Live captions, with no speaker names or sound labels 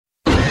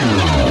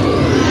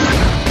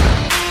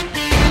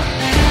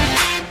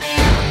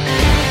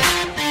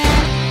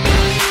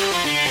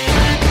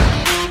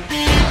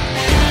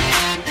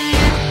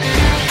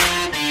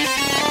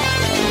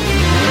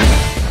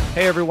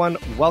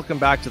everyone. Welcome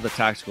back to the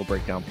Tactical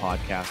Breakdown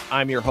Podcast.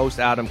 I'm your host,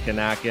 Adam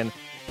Kanakin.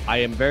 I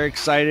am very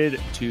excited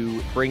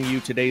to bring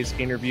you today's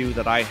interview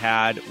that I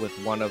had with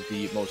one of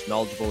the most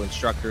knowledgeable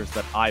instructors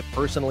that I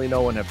personally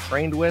know and have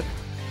trained with.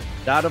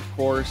 That, of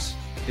course,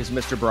 is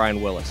Mr.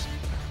 Brian Willis.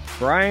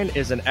 Brian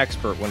is an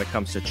expert when it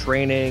comes to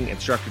training,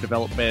 instructor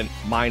development,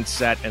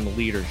 mindset, and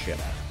leadership.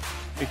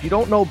 If you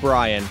don't know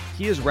Brian,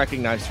 he is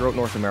recognized throughout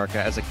North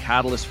America as a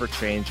catalyst for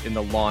change in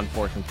the law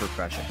enforcement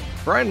profession.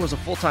 Brian was a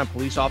full-time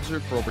police officer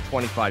for over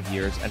 25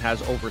 years and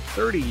has over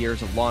 30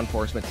 years of law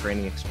enforcement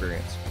training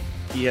experience.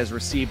 He has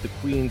received the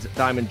Queen's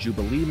Diamond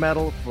Jubilee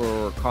Medal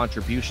for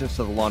contributions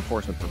to the law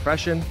enforcement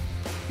profession.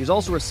 He's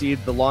also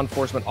received the Law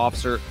Enforcement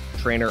Officer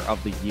Trainer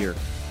of the Year.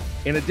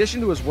 In addition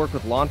to his work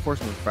with law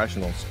enforcement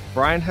professionals,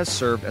 Brian has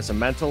served as a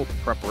mental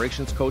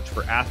preparations coach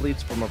for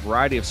athletes from a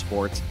variety of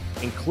sports,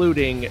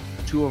 including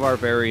two of our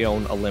very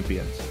own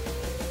Olympians.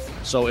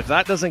 So if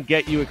that doesn't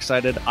get you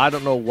excited, I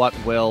don't know what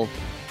will.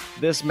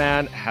 This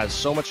man has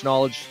so much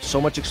knowledge,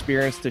 so much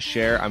experience to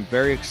share. I'm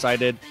very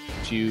excited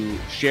to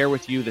share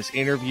with you this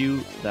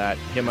interview that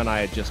him and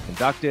I had just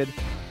conducted.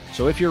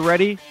 So if you're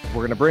ready,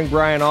 we're going to bring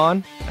Brian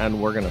on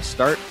and we're going to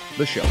start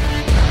the show.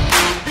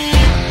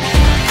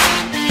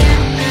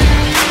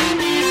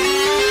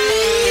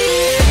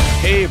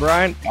 Hey,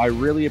 Brian, I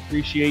really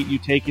appreciate you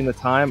taking the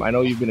time. I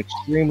know you've been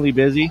extremely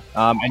busy,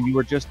 and you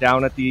were just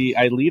down at the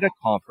ILEADA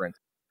conference.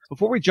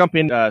 Before we jump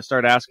in,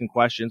 start asking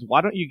questions,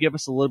 why don't you give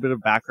us a little bit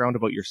of background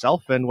about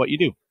yourself and what you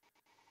do?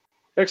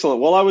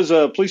 Excellent. Well, I was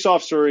a police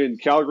officer in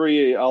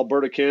Calgary,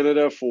 Alberta,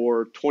 Canada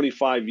for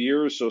 25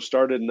 years. So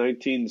started in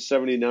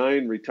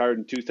 1979, retired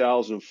in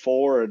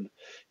 2004. And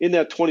in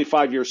that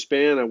 25-year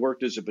span, I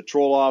worked as a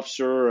patrol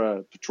officer,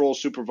 a patrol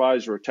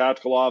supervisor, a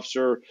tactical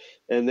officer.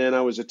 And then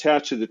I was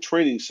attached to the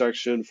training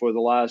section for the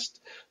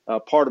last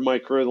part of my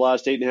career. The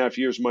last 8.5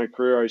 years of my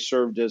career, I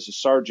served as a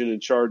sergeant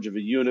in charge of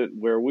a unit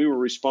where we were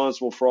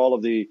responsible for all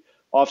of the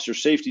officer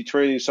safety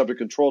training, subject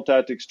control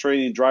tactics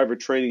training, driver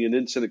training, and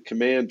incident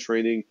command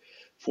training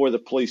for the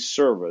police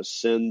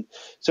service. And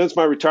since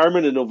my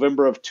retirement in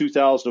November of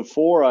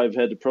 2004, I've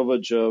had the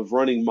privilege of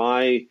running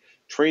my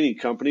training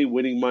company,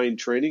 Winning Mind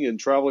Training, and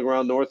traveling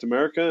around North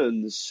America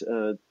and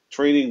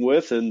training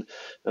with and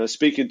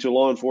speaking to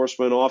law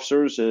enforcement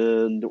officers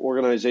and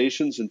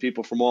organizations and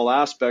people from all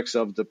aspects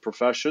of the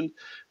profession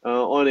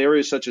on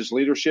areas such as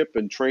leadership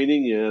and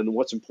training and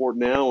what's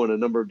important now and a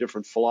number of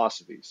different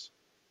philosophies.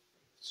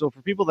 So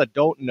for people that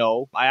don't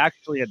know, I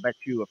actually had met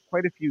you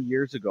quite a few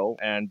years ago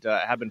and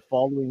have been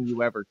following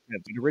you ever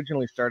since. It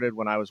originally started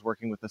when I was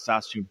working with the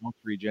Saskatoon Health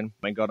Region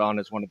and got on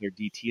as one of their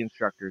DT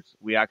instructors.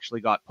 We actually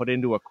got put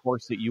into a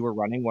course that you were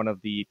running, one of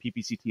the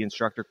PPCT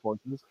instructor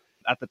courses.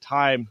 At the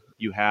time,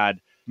 you had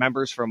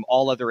members from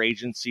all other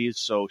agencies,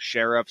 so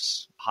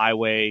sheriffs,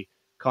 highway,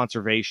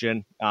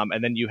 conservation,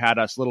 and then you had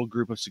us little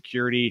group of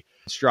security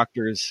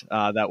instructors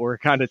that were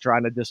kind of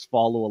trying to just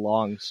follow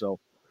along. So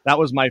that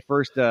was my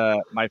first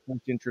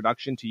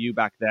introduction to you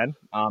back then,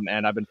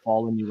 and I've been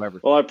following you ever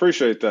since. Well, I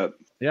appreciate that.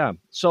 Yeah.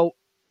 So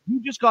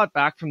you just got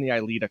back from the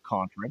ILEADA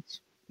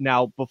conference.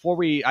 Now, before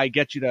I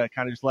get you to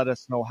kind of just let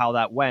us know how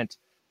that went,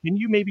 can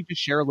you maybe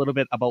just share a little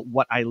bit about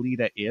what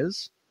ILEADA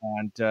is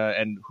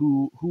and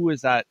who is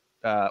that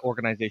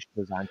organization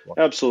designed for?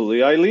 Absolutely.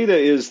 ILEADA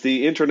is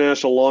the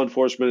International Law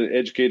Enforcement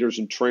Educators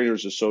and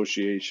Trainers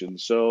Association.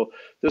 So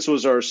this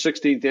was our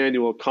 16th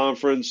annual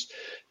conference.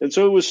 And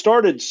so it was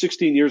started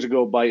 16 years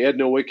ago by Ed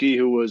Nowicki,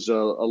 who was a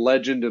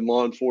legend in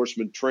law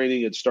enforcement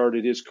training, had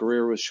started his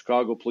career with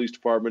Chicago Police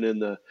Department in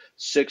the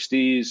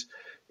 60s.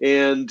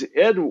 And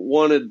Ed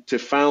wanted to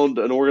found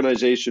an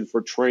organization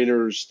for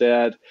trainers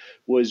that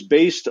was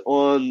based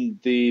on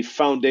the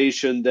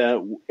foundation that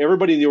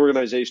everybody in the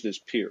organization is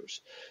peers.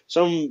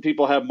 Some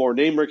people have more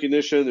name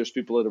recognition. There's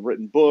people that have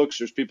written books.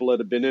 There's people that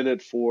have been in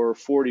it for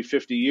 40,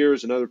 50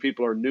 years, and other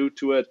people are new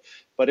to it.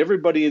 But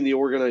everybody in the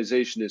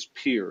organization is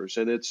peers.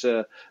 And it's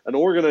an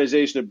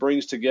organization that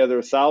brings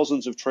together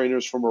thousands of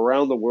trainers from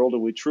around the world.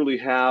 And we truly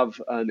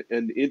have an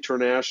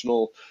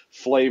international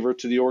flavor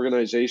to the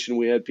organization.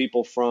 We had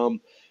people from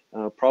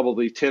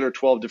probably 10 or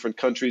 12 different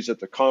countries at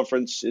the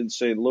conference in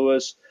St.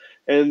 Louis.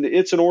 And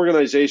it's an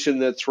organization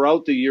that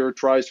throughout the year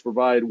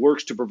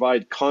works to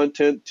provide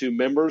content to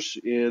members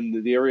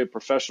in the area of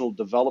professional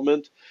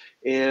development.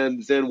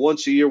 And then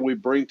once a year, we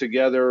bring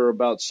together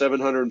about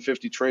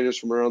 750 trainers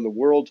from around the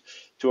world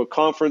to a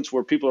conference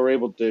where people are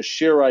able to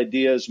share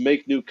ideas,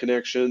 make new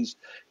connections.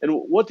 And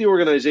what the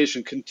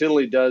organization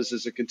continually does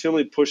is it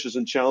continually pushes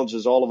and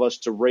challenges all of us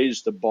to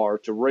raise the bar,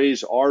 to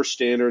raise our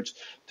standards,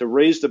 to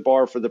raise the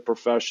bar for the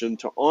profession,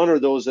 to honor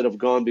those that have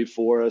gone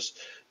before us,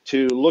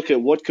 to look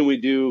at what can we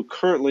do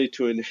currently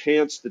to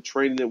enhance the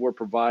training that we're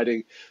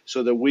providing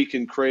so that we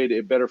can create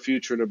a better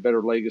future and a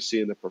better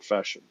legacy in the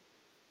profession.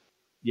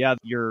 Yeah,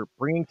 you're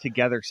bringing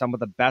together some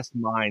of the best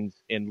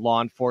minds in law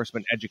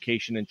enforcement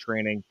education and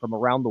training from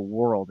around the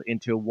world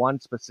into one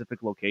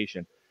specific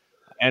location.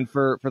 And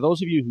for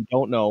those of you who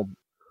don't know,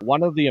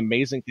 one of the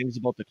amazing things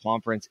about the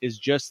conference is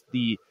just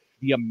the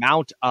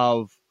amount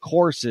of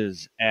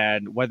courses,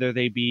 and whether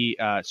they be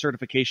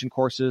certification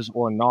courses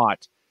or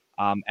not,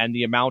 and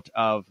the amount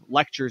of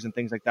lectures and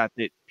things like that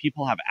that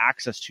people have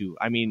access to.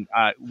 I mean,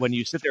 when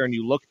you sit there and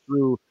you look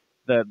through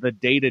the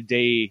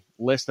day-to-day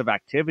list of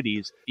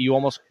activities, you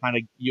almost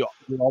you're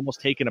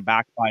almost taken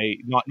aback by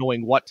not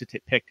knowing what to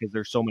pick because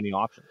there's so many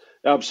options.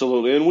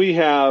 Absolutely. And we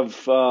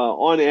have,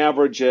 on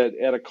average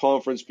at a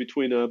conference,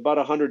 between about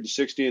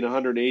 160 and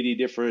 180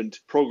 different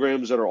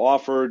programs that are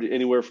offered,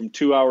 anywhere from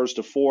 2 hours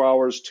to 4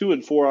 hours. 2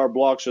 and 4 hour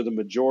blocks are the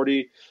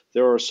majority.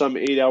 There are some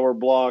 8-hour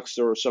blocks.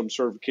 There are some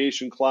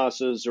certification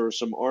classes. There are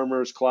some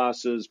armors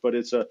classes, but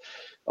it's a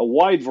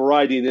wide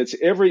variety, and it's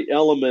every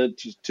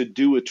element to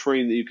do with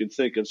training that you can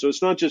think of. So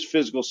it's not just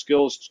physical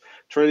skills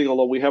training,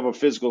 although we have a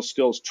physical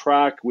skills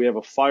track, we have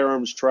a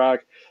firearms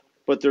track,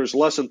 but there's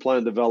lesson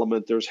plan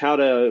development. There's how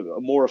to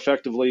more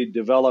effectively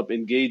develop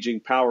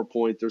engaging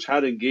PowerPoint. There's how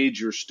to engage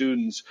your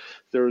students.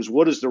 There's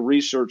what does the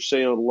research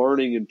say on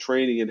learning and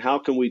training, and how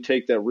can we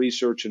take that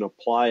research and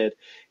apply it.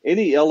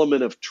 Any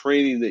element of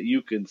training that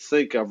you can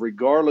think of,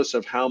 regardless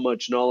of how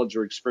much knowledge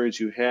or experience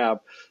you have,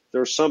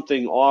 there's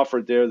something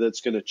offered there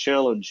that's going to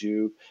challenge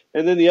you.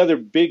 And then the other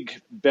big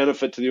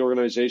benefit to the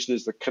organization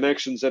is the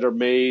connections that are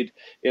made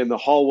in the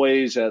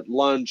hallways, at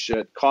lunch,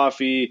 at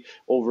coffee,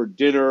 over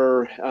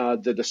dinner,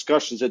 the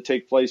discussions that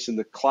take place in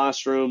the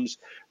classrooms,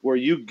 where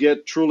you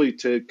get truly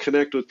to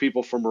connect with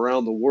people from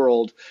around the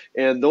world.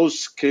 And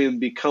those can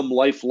become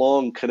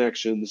lifelong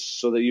connections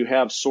so that you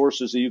have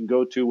sources that you can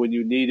go to when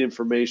you need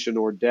information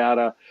or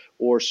data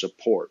or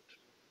support.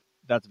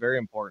 That's very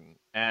important.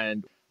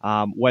 And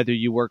whether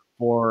you work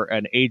for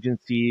an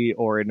agency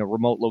or in a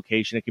remote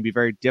location, it can be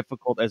very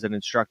difficult as an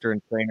instructor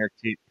and trainer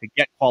to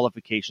get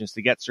qualifications,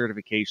 to get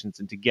certifications,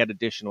 and to get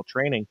additional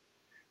training,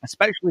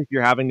 especially if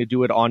you're having to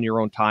do it on your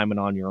own time and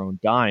on your own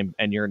dime,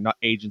 and your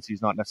agency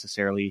is not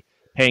necessarily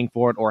paying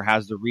for it or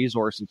has the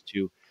resources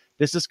to.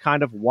 This is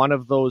kind of one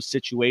of those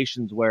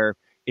situations where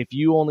if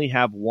you only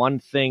have one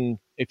thing,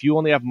 if you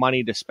only have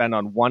money to spend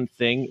on one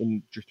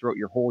thing throughout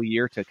your whole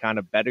year to kind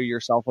of better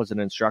yourself as an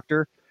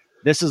instructor,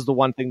 this is the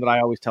one thing that I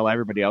always tell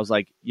everybody. I was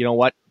like, you know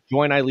what?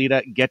 Join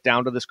ILEETA, get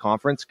down to this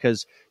conference,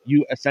 because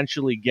you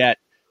essentially get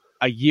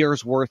a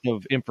year's worth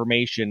of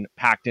information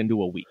packed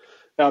into a week.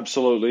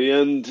 Absolutely.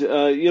 And,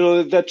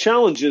 that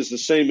challenge is the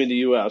same in the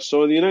U.S.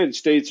 So in the United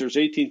States, there's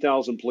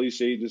 18,000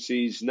 police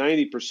agencies.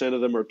 90%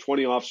 of them are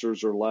 20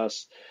 officers or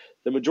less.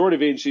 The majority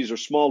of agencies are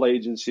small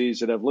agencies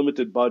that have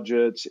limited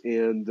budgets,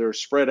 and they're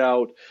spread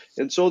out.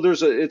 And so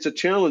it's a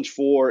challenge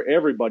for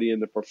everybody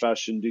in the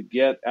profession to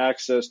get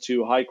access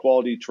to high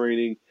quality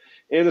training,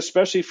 and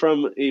especially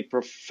from a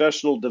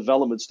professional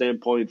development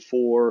standpoint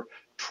for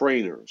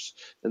trainers.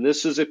 And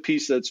this is a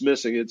piece that's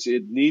missing.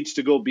 It needs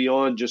to go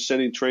beyond just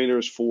sending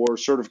trainers for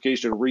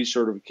certification and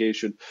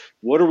recertification.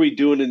 What are we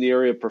doing in the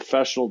area of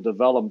professional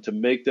development to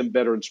make them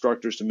better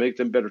instructors, to make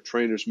them better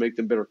trainers, make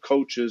them better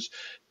coaches,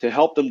 to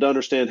help them to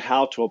understand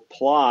how to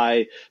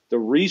apply the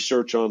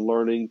research on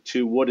learning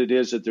to what it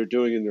is that they're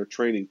doing in their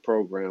training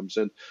programs?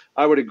 And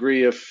I would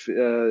agree, if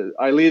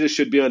ILEETA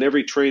should be on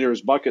every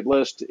trainer's bucket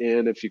list,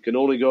 and if you can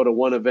only go to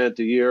one event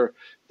a year,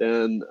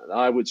 then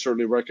I would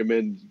certainly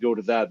recommend you go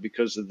to that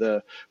because of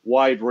the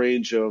wide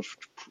range of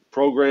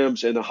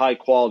programs and the high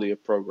quality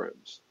of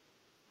programs.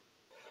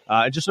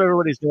 Just so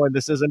everybody's knowing,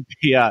 this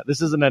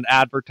isn't an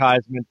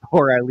advertisement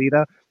for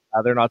ILEETA.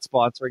 They're not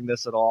sponsoring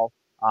this at all.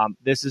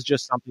 This is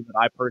just something that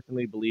I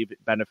personally believe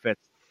it benefits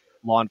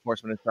law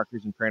enforcement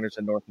instructors and trainers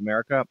in North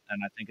America,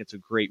 and I think it's a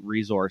great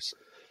resource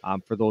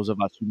for those of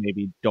us who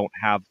maybe don't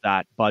have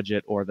that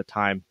budget or the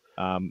time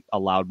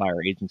allowed by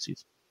our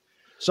agencies.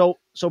 So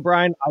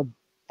Brian, I've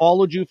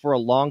followed you for a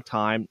long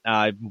time.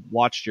 I've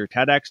watched your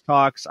TEDx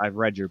talks. I've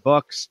read your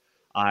books.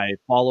 I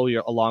follow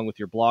you along with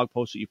your blog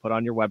posts that you put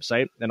on your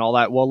website and all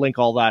that. We'll link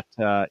all that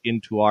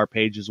into our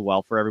page as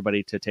well for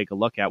everybody to take a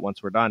look at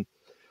once we're done.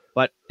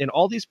 But in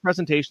all these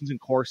presentations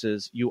and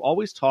courses, you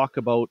always talk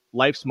about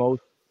life's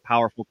most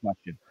powerful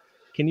question.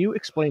 Can you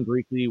explain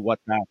briefly what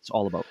that's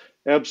all about?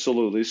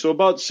 Absolutely. So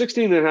about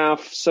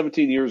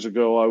 17 years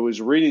ago, I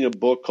was reading a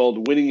book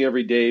called Winning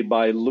Every Day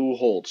by Lou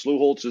Holtz. Lou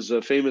Holtz is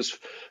a famous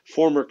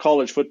former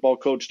college football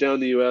coach down in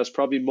the U.S.,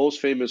 probably most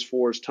famous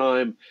for his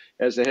time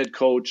as the head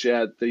coach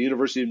at the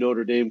University of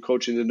Notre Dame,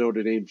 coaching the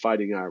Notre Dame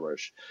Fighting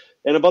Irish.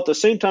 And about the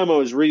same time I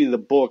was reading the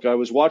book, I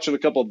was watching a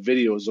couple of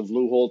videos of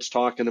Lou Holtz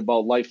talking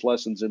about life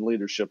lessons and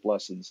leadership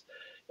lessons.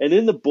 And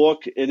in the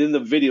book and in the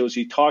videos,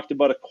 he talked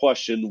about a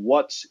question,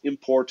 what's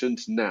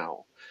important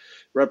now?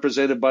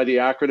 Represented by the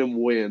acronym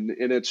WIN.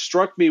 And it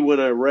struck me when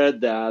I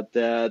read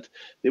that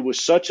it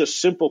was such a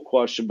simple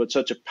question, but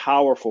such a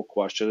powerful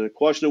question, and a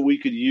question that we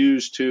could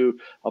use to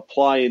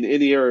apply in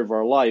any area of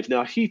our life.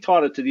 Now, he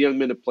taught it to the young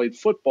men that played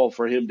football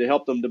for him to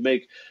help them to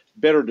make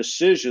better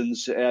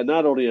decisions,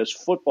 not only as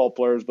football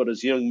players, but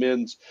as young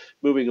men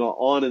moving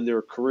on in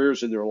their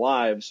careers and their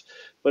lives.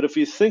 But if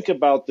you think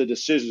about the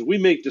decisions, we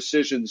make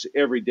decisions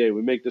every day.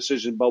 We make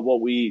decisions about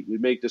what we eat. We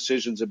make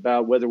decisions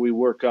about whether we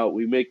work out.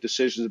 We make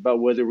decisions about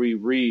whether we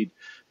read.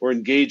 or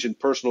engage in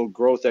personal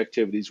growth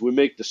activities. We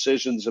make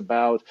decisions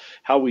about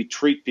how we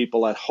treat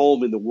people at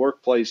home, in the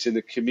workplace, in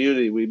the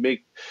community. We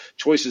make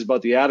choices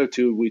about the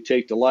attitude we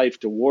take to life,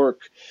 to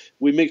work.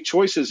 We make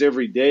choices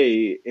every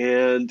day.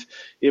 And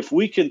if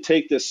we can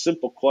take this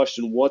simple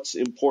question, what's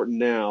important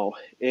now,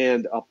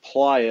 and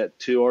apply it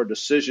to our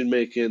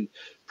decision-making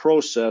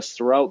process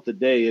throughout the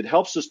day, it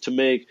helps us to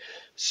make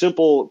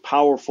simple,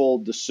 powerful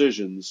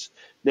decisions.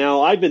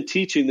 Now, I've been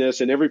teaching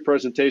this in every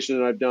presentation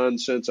that I've done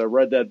since I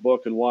read that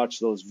book and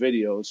watched those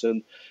videos.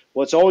 And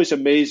what's always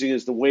amazing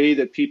is the way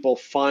that people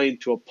find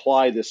to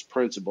apply this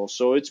principle.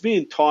 So it's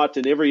being taught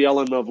in every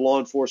element of law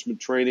enforcement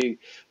training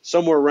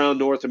somewhere around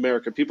North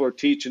America. People are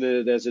teaching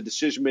it as a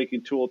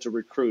decision-making tool to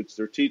recruits.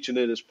 They're teaching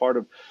it as part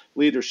of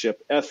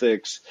leadership,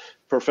 ethics,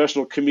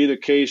 professional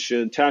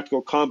communication,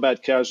 tactical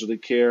combat casualty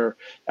care,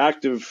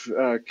 active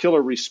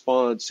killer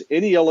response,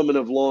 any element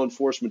of law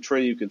enforcement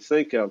training you can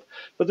think of.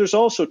 But there's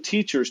also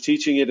teachers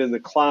teaching it in the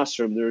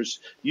classroom. There's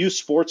youth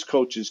sports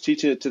coaches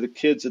teaching it to the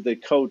kids that they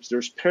coach.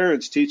 There's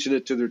parents teaching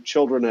it to their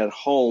children at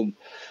home.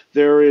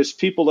 There is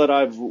people that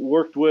I've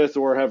worked with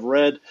or have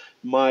read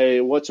my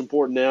What's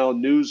Important Now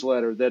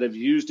newsletter that have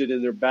used it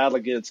in their battle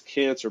against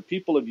cancer.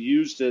 People have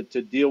used it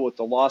to deal with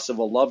the loss of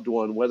a loved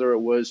one, whether it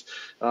was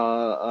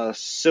a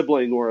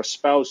sibling or a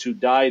spouse who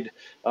died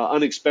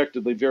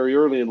unexpectedly very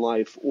early in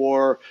life,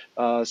 or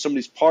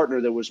somebody's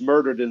partner that was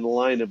murdered in the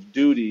line of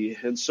duty.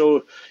 And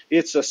so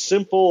it's a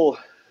simple,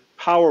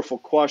 powerful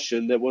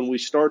question that when we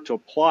start to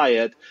apply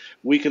it,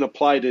 we can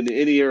apply it in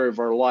any area of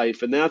our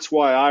life. And that's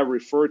why I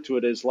refer to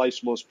it as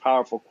life's most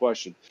powerful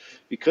question,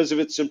 because of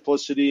its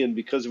simplicity and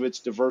because of its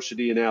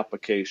diversity and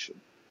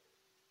application.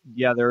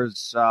 Yeah,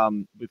 there's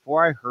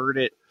before I heard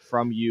it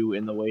from you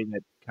in the way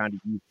that kind of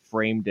you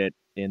framed it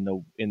in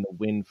the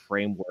WIN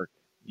framework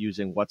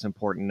using what's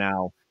important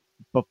now.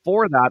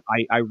 Before that,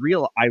 I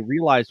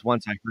realized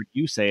once I heard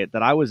you say it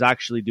that I was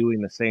actually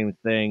doing the same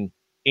thing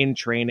in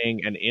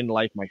training and in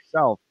life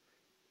myself.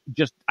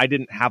 Just I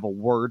didn't have a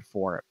word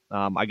for it.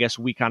 I guess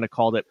we kind of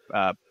called it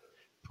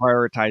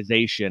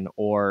prioritization,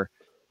 or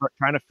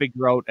trying to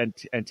figure out and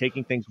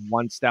taking things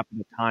one step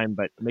at a time,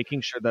 but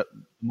making sure that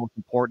the most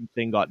important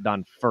thing got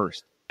done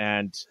first.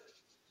 And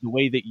the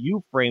way that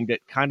you framed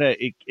it, kind of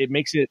it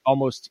makes it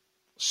almost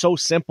so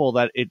simple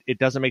that it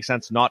doesn't make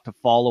sense not to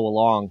follow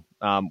along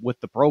with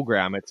the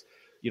program. It's,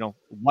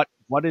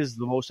 what is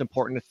the most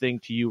important thing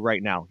to you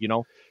right now?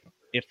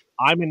 If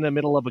I'm in the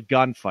middle of a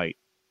gunfight,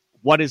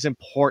 what is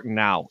important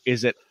now?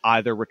 Is it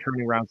either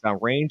returning rounds down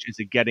range? Is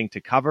it getting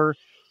to cover?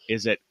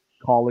 Is it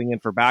calling in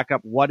for backup?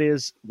 What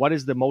is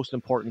the most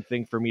important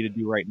thing for me to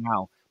do right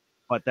now?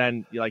 But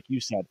then, like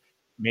you said,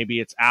 maybe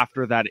it's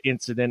after that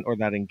incident or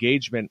that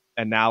engagement,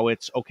 and now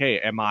it's,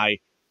 okay,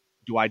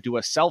 do I do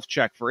a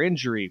self-check for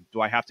injury? Do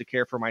I have to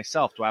care for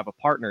myself? Do I have a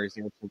partner? Is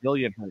there a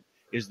civilian hurt?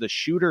 Is the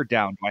shooter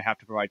down? Do I have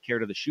to provide care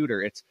to the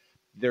shooter?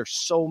 There's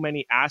so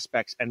many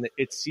aspects, and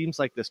it seems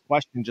like this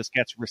question just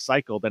gets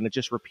recycled, and it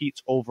just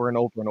repeats over and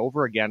over and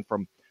over again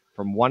from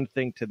one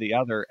thing to the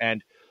other.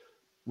 And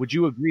would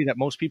you agree that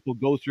most people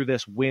go through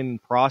this WIN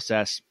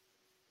process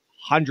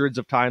hundreds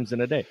of times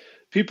in a day?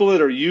 People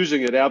that are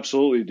using it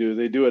absolutely do.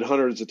 They do it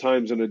hundreds of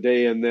times in a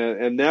day, and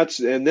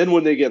then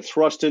when they get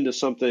thrust into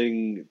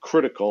something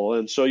critical.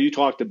 And so you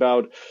talked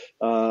about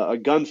a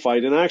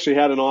gunfight, and I actually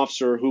had an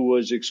officer who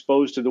was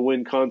exposed to the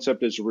WIN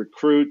concept as a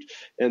recruit,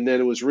 and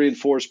then it was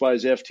reinforced by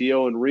his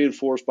FTO and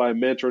reinforced by a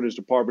mentor in his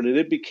department, and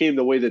it became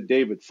the way that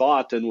David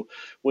thought. And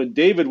when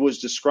David was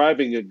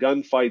describing a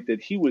gunfight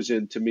that he was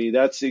in to me,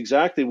 that's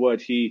exactly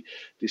what he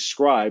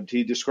described.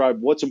 He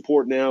described what's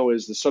important now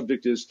is the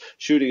subject is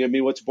shooting at me.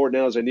 What's important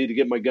now is I need to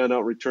get my gun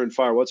out, return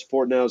fire. What's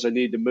important now is I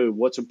need to move.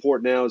 What's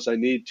important now is I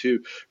need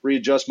to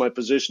readjust my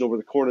position over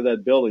the corner of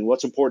that building.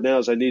 What's important now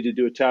is I need to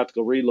do a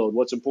tactical reload.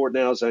 What's important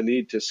now is I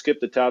need to skip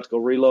the tactical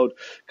reload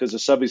because the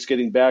subject's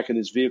getting back in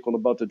his vehicle and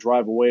about to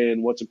drive away.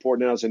 And what's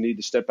important now is I need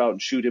to step out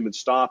and shoot him and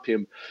stop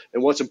him.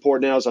 And what's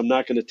important now is I'm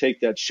not going to take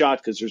that shot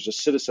because there's a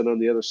citizen on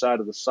the other side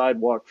of the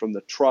sidewalk from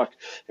the truck.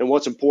 And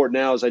what's important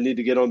now is I need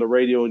to get on the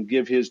radio and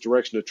give his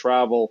direction of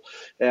travel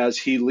as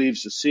he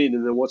leaves the scene.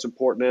 And then what's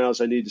important now is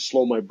I need to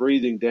slow my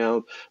breathing down.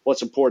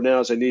 What's important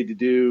now is I need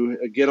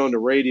to get on the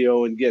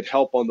radio and get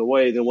help on the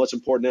way. Then what's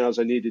important now is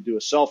I need to do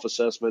a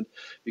self-assessment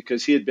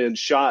because he had been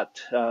shot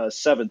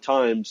 7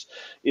 times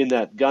in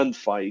that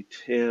gunfight.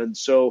 And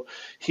so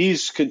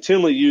he's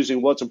continually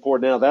using what's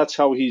important now. That's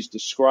how he's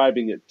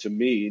describing it to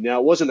me. Now,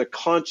 it wasn't a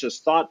conscious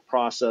thought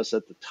process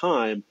at the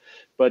time,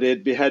 but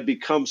it had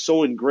become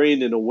so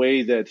ingrained in a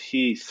way that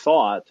he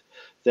thought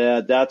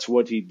that's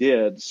what he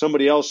did.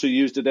 Somebody else who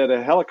used it at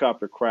a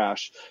helicopter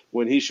crash,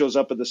 when he shows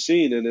up at the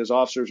scene and his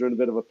officers are in a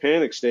bit of a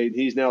panic state,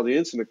 he's now the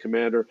incident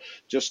commander,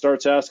 just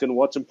starts asking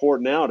what's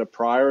important now to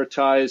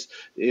prioritize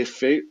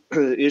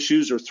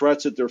issues or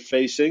threats that they're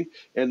facing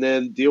and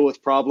then deal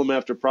with problem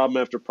after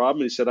problem after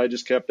problem. He said, I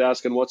just kept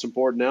asking what's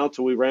important now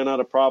until we ran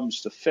out of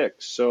problems to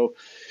fix. So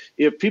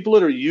if people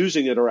that are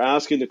using it are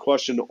asking the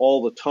question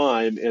all the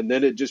time, and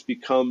then it just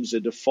becomes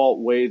a default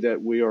way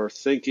that we are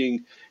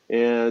thinking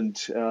and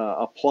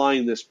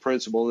applying this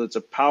principle. And it's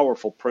a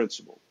powerful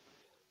principle.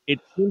 It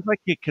seems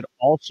like it could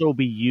also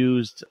be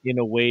used in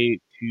a way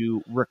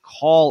to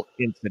recall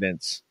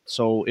incidents.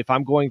 So if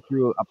I'm going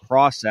through a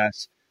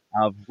process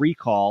of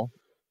recall,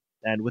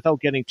 and without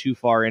getting too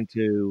far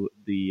into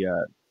the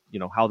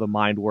how the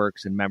mind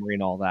works and memory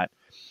and all that,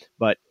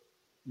 but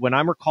when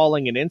I'm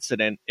recalling an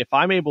incident, if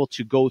I'm able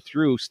to go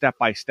through step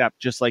by step,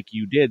 just like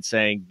you did,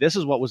 saying this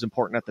is what was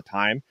important at the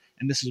time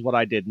and this is what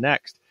I did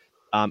next,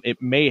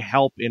 it may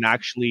help in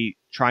actually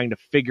trying to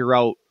figure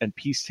out and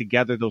piece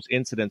together those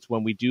incidents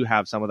when we do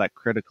have some of that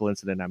critical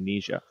incident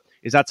amnesia.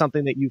 Is that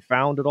something that you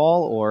found at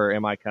all, or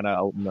am I kind of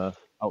out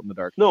in the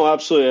dark? No,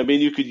 absolutely. I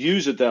mean, you could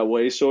use it that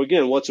way. So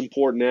again, what's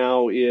important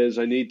now is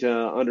I need to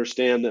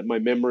understand that my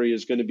memory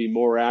is going to be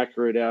more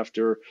accurate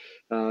after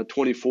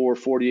 24,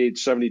 48,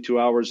 72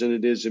 hours than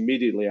it is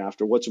immediately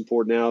after. What's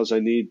important now is I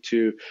need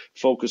to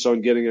focus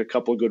on getting a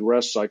couple of good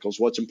rest cycles.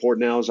 What's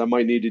important now is I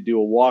might need to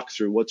do a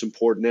walkthrough. What's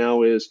important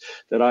now is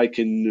that I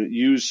can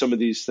use some of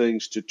these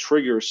things to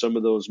trigger some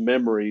of those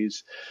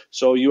memories.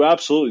 So you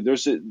absolutely,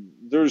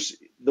 there's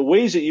the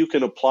ways that you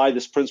can apply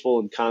this principle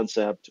and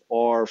concept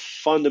are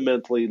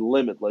fundamentally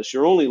limitless.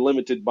 You're only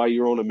limited by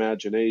your own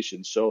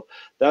imagination. So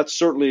that's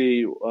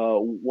certainly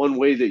one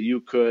way that you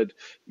could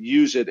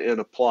use it and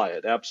apply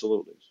it.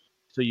 Absolutely.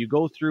 So you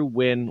go through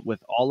WIN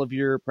with all of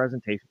your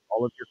presentations,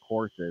 all of your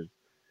courses,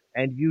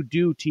 and you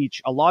do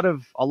teach a lot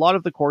of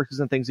the courses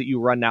and things that you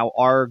run now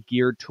are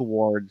geared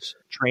towards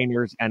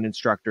trainers and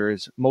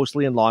instructors,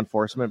 mostly in law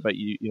enforcement, but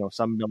you know,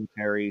 some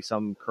military,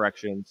 some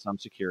corrections, some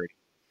security.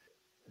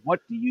 What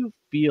do you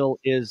feel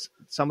is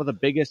some of the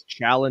biggest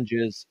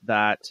challenges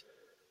that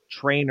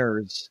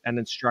trainers and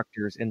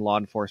instructors in law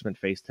enforcement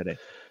face today?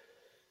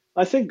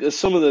 I think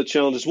some of the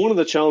challenges, one of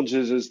the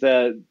challenges is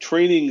that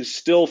training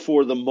still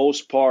for the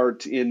most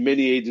part in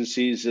many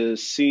agencies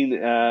is seen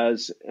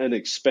as an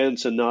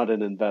expense and not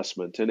an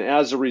investment. And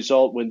as a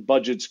result, when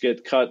budgets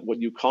get cut, what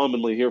you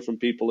commonly hear from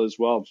people is,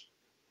 well,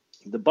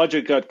 the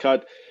budget got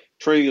cut,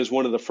 training is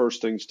one of the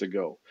first things to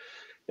go.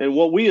 And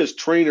what we as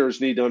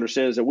trainers need to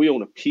understand is that we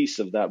own a piece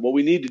of that. What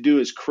we need to do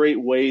is create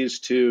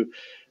ways to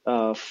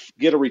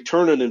get a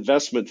return on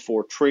investment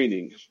for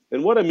training.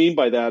 And what I mean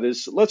by that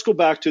is, let's go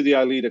back to the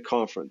ILEETA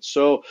conference.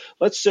 So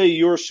let's say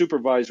your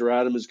supervisor,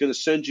 Adam, is going to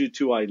send you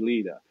to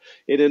ILEETA.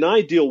 In an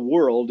ideal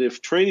world,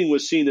 if training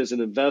was seen as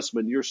an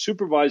investment, your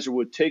supervisor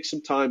would take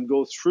some time,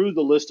 go through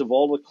the list of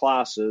all the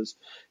classes,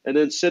 and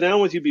then sit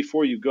down with you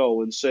before you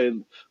go and say,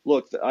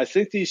 look, I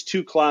think these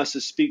two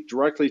classes speak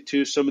directly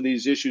to some of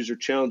these issues or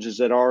challenges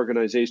that our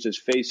organization is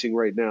facing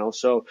right now.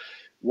 So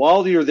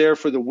while you're there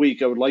for the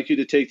week, I would like you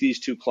to take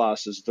these two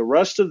classes. The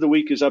rest of the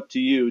week is up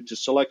to you to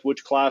select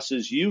which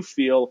classes you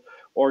feel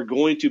are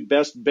going to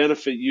best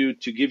benefit you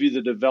to give you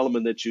the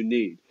development that you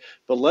need.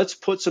 But let's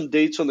put some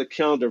dates on the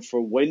calendar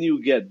for when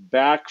you get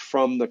back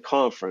from the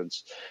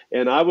conference.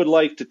 And I would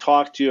like to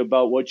talk to you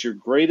about what your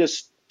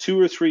greatest 2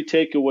 or 3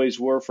 takeaways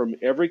were from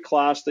every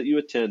class that you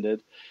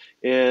attended,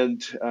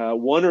 and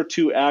 1 or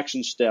 2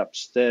 action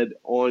steps that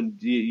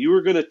you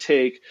are going to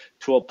take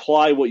to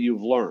apply what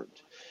you've learned.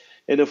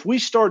 And if we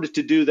started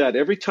to do that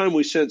every time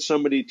we sent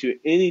somebody to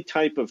any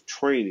type of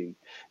training,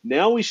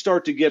 now we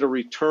start to get a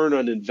return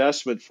on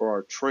investment for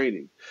our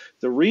training.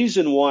 The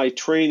reason why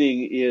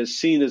training is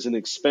seen as an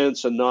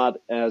expense and not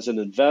as an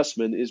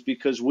investment is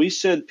because we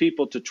send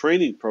people to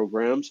training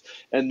programs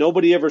and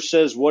nobody ever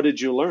says, what did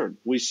you learn?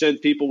 We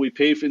send people, we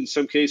pay in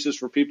some cases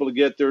for people to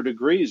get their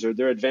degrees or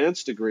their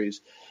advanced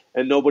degrees.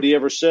 And nobody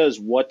ever says,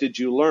 what did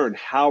you learn?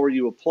 How are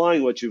you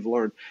applying what you've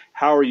learned?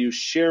 How are you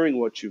sharing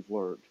what you've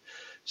learned?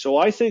 So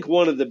I think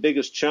one of the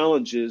biggest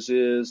challenges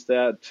is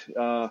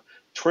that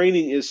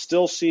training is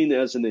still seen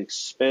as an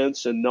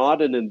expense and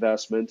not an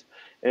investment.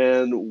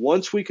 And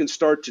once we can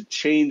start to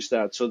change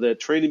that so that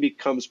training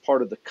becomes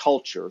part of the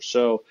culture.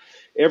 So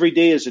every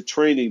day is a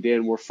training day,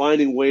 and we're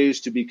finding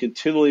ways to be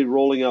continually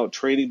rolling out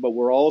training, but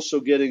we're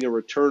also getting a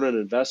return on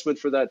investment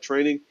for that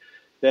training,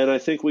 then I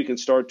think we can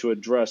start to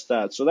address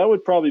that. So that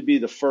would probably be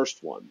the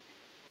first one.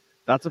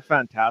 That's a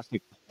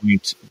fantastic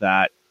point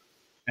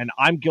and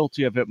I'm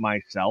guilty of it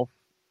myself.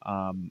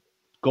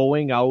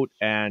 Going out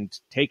and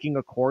taking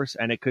a course,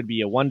 and it could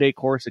be a 1-day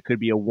course, it could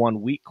be a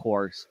 1-week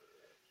course.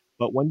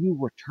 But when you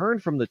return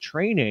from the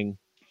training,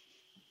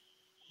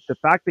 the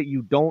fact that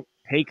you don't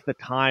take the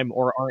time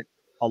or aren't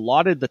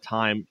allotted the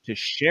time to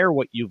share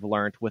what you've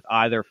learned with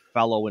either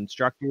fellow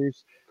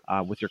instructors,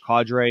 with your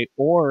cadre,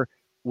 or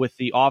with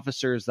the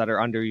officers that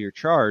are under your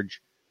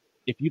charge,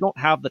 if you don't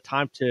have the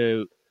time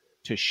to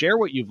share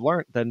what you've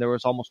learned, then there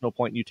was almost no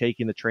point in you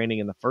taking the training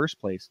in the first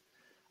place.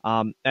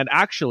 And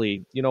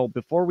actually,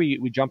 before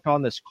we jumped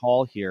on this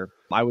call here,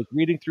 I was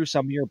reading through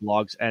some of your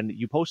blogs, and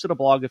you posted a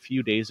blog a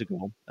few days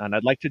ago, and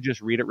I'd like to just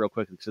read it real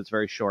quick because it's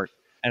very short.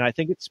 And I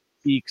think it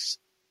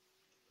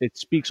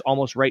speaks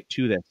almost right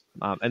to this.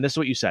 And this is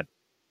what you said.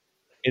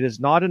 It is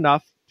not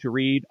enough to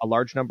read a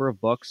large number of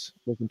books,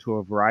 listen to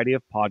a variety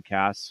of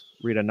podcasts,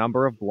 read a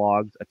number of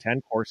blogs,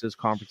 attend courses,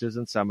 conferences,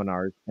 and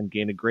seminars, and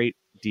gain a great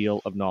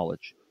deal of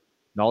knowledge.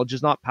 Knowledge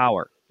is not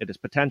power. It is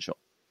potential.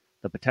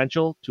 the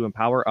potential to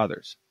empower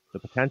others, the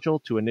potential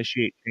to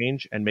initiate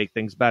change and make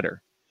things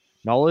better.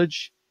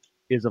 Knowledge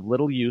is of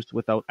little use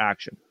without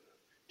action.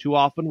 Too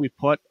often we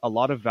put a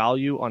lot of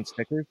value on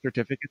stickers,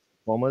 certificates,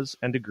 diplomas,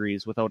 and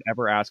degrees without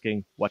ever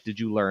asking, what did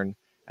you learn?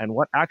 And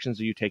what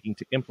actions are you taking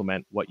to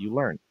implement what you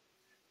learned?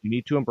 You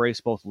need to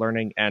embrace both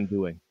learning and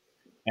doing.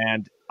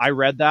 And I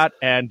read that,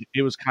 and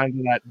it was kind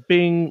of that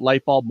bing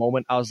light bulb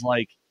moment. I was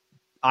like,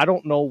 I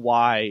don't know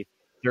why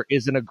there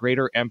isn't a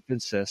greater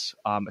emphasis,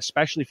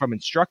 especially from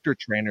instructor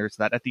trainers,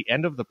 that at the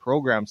end of the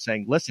program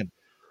saying, listen,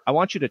 I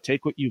want you to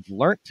take what you've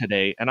learned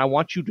today and I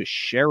want you to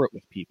share it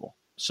with people.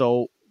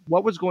 So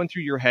what was going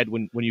through your head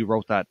when you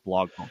wrote that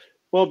blog post?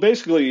 Well,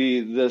 basically,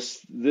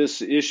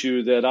 this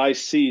issue that I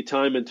see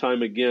time and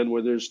time again,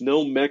 where there's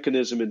no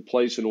mechanism in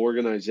place in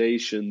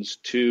organizations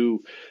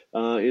to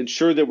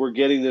ensure that we're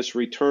getting this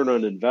return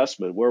on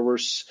investment, where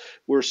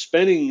we're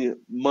spending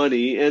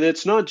money, and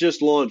it's not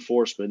just law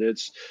enforcement.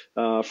 It's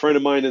a friend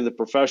of mine in the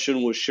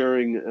profession was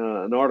sharing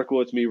an article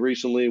with me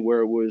recently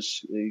where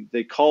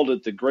they called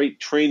it the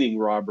Great Training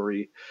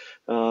Robbery.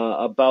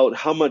 About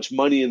how much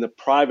money in the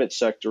private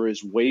sector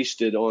is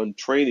wasted on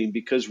training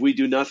because we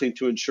do nothing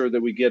to ensure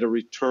that we get a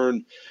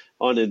return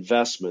on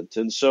investment.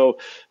 And so,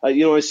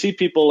 I see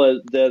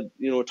people that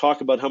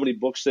talk about how many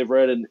books they've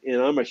read, and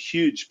I'm a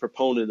huge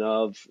proponent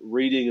of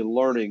reading and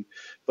learning.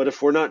 But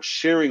if we're not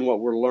sharing what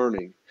we're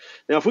learning,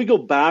 now if we go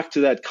back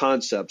to that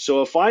concept,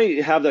 so if I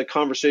have that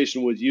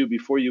conversation with you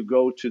before you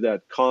go to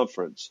that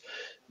conference,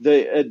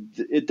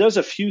 it does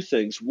a few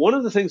things. One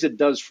of the things it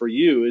does for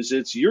you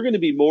is you're going to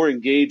be more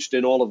engaged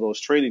in all of those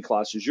training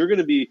classes. You're going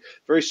to be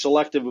very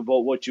selective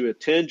about what you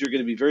attend. You're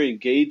going to be very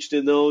engaged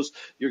in those.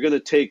 You're going to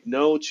take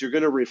notes. You're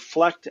going to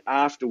reflect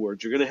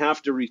afterwards. You're going to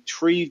have to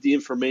retrieve the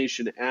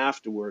information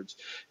afterwards.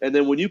 And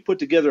then when you put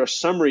together a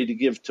summary to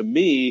give to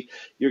me,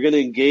 you're going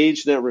to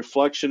engage in that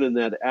reflection and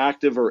that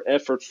active or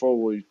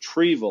effortful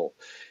retrieval.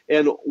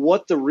 And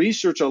what the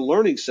research on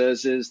learning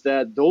says is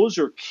that those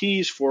are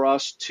keys for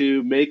us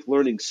to make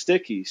learning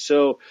sticky.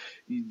 So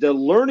the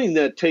learning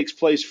that takes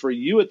place for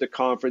you at the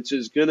conference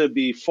is going to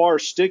be far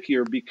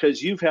stickier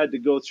because you've had to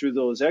go through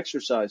those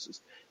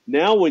exercises.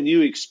 Now, when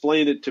you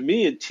explain it to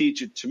me and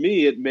teach it to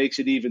me, it makes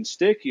it even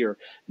stickier.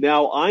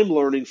 Now I'm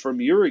learning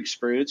from your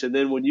experience, and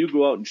then when you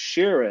go out and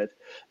share it,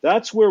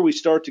 that's where we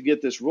start to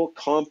get this real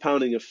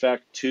compounding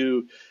effect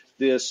to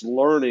this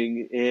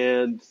learning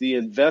and the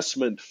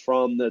investment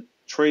from the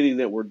training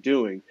that we're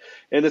doing.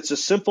 And it's a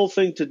simple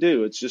thing to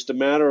do. It's just a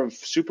matter of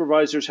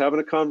supervisors having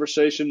a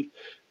conversation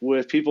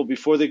with people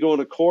before they go on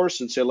a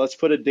course and say, let's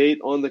put a date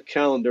on the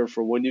calendar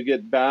for when you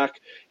get back,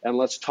 and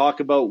let's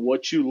talk about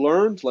what you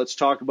learned. Let's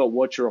talk about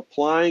what you're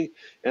applying,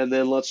 and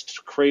then let's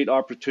create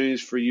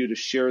opportunities for you to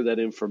share that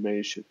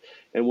information.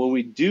 And when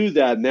we do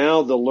that,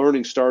 now the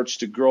learning starts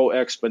to grow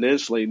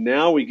exponentially.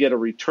 Now we get a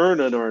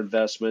return on our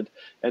investment,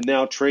 and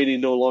now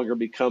training no longer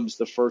becomes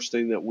the first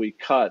thing that we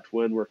cut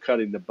when we're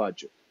cutting the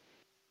budget.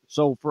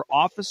 So for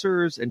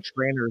officers and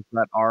trainers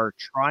that are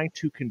trying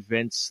to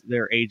convince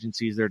their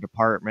agencies, their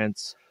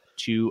departments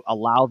to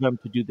allow them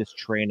to do this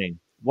training,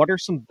 what are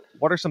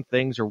some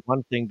things or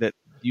one thing that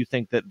you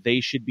think that they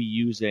should be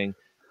using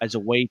as a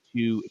way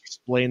to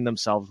explain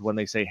themselves when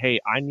they say, hey,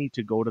 I need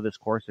to go to this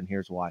course and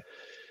here's why?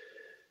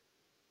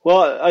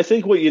 Well, I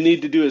think what you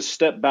need to do is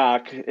step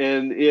back,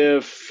 and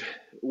if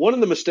one of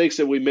the mistakes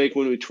that we make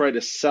when we try to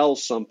sell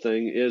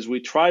something is we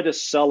try to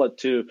sell it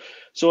to,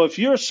 so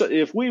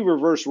if we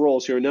reverse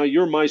roles here, now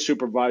you're my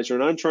supervisor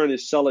and I'm trying to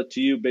sell it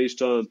to you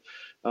based on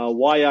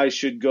why I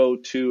should go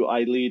to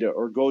ILEADA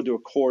or go to a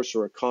course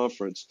or a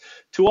conference.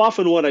 Too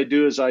often what I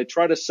do is I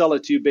try to sell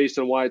it to you based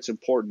on why it's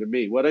important to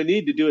me. What I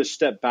need to do is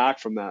step back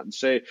from that and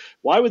say,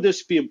 why would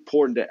this be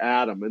important to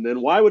Adam? And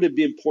then why would it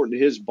be important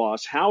to his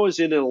boss? How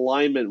is it in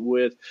alignment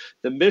with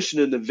the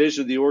mission and the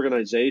vision of the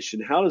organization?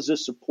 How does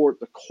this support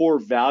the core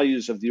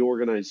values of the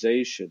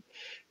organization?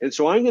 And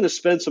so I'm going to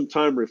spend some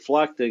time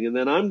reflecting, and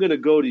then I'm going to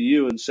go to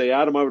you and say,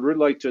 Adam, I would really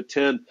like to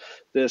attend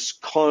this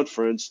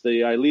conference,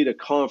 the ILEADA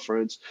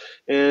conference,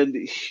 and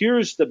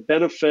here's the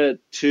benefit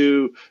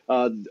to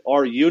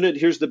our unit,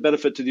 here's the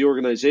benefit to the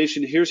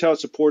organization, here's how it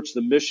supports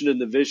the mission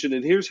and the vision,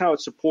 and here's how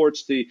it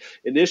supports the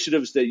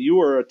initiatives that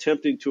you are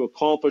attempting to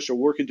accomplish or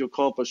working to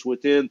accomplish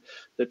within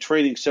the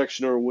training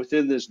section or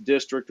within this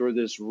district or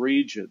this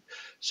region.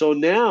 So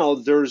now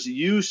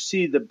you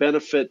see the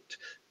benefit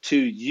to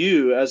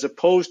you, as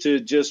opposed to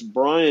just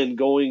Brian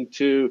going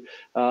to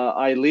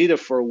ILEADA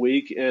for a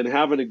week and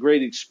having a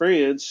great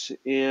experience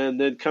and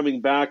then coming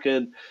back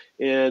and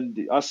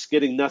us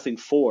getting nothing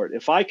for it.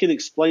 If I can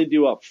explain to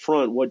you up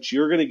front what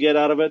you're going to get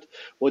out of it,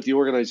 what the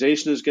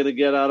organization is going to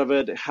get out of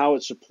it, how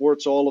it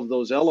supports all of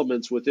those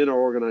elements within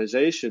our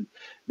organization,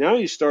 now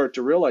you start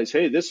to realize,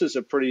 hey, this is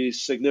a pretty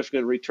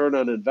significant return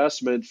on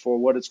investment for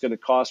what it's going to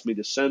cost me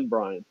to send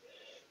Brian.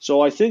 So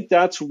I think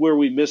that's where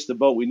we missed the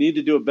boat. We need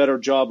to do a better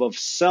job of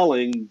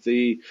selling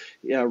the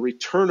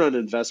return on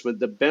investment,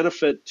 the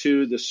benefit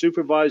to the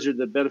supervisor,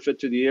 the benefit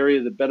to the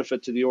area, the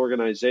benefit to the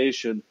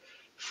organization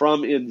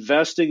from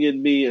investing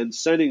in me and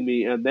sending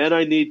me. And then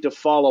I need to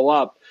follow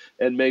up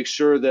and make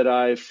sure that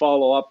I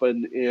follow up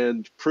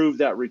and prove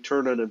that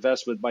return on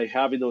investment by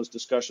having those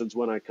discussions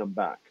when I come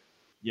back.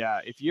 Yeah,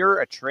 if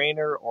you're a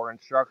trainer or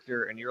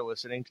instructor and you're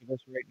listening to this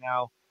right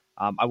now,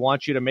 I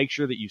want you to make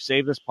sure that you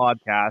save this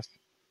podcast.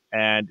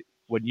 And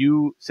when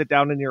you sit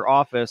down in your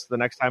office, the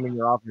next time in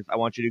your office, I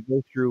want you to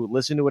go through,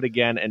 listen to it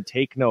again, and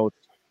take notes,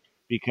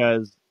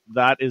 because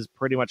that is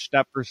pretty much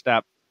step for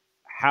step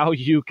how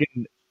you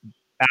can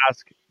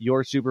ask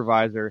your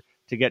supervisor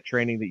to get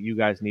training that you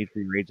guys need for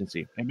your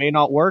agency. It may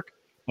not work,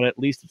 but at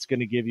least it's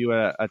going to give you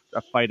a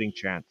fighting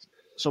chance.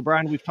 So,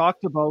 Brian, we've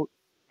talked about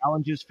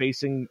challenges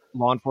facing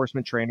law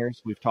enforcement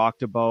trainers. We've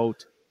talked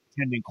about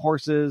attending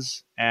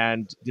courses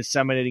and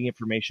disseminating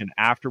information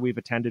after we've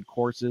attended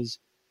courses.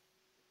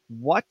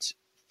 What,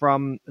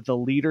 from the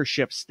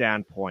leadership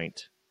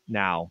standpoint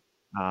now,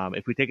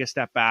 if we take a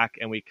step back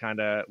and we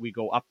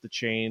go up the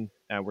chain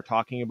and we're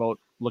talking about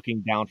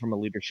looking down from a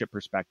leadership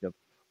perspective,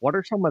 what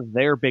are some of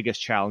their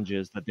biggest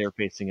challenges that they're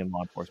facing in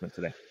law enforcement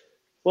today?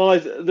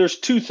 Well, there's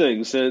two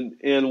things,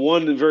 and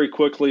one very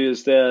quickly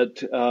is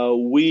that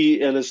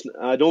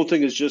I don't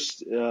think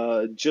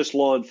it's just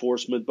law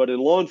enforcement, but in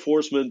law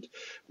enforcement,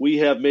 we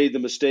have made the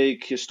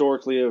mistake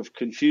historically of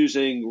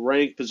confusing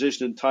rank,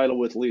 position, and title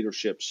with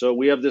leadership. So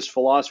we have this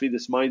philosophy,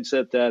 this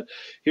mindset that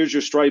here's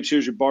your stripes,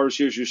 here's your bars,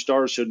 here's your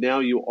stars, so now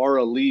you are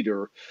a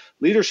leader.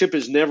 Leadership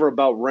is never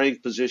about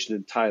rank, position,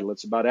 and title.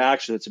 It's about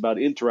action. It's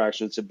about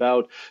interaction. It's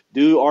about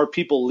are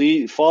people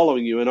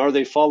following you, and are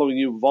they following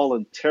you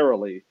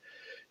voluntarily?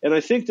 And I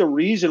think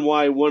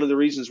one of the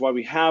reasons why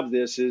we have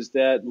this is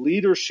that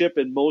leadership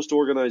in most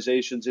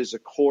organizations is a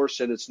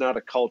course and it's not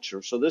a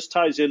culture. So this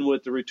ties in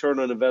with the return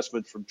on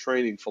investment from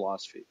training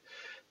philosophy.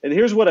 And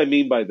here's what I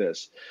mean by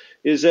this,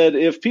 is that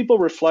if people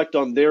reflect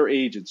on their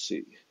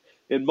agency,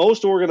 in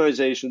most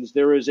organizations,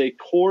 there is a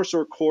course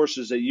or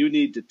courses that you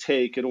need to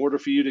take in order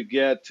for you to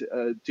get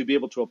to be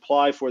able to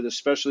apply for the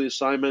specialty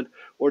assignment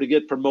or to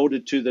get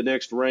promoted to the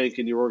next rank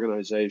in your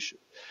organization.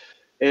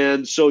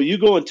 And so you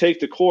go and take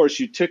the course,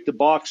 you tick the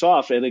box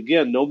off, and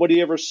again,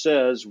 nobody ever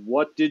says,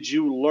 what did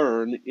you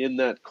learn in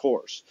that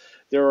course?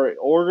 There are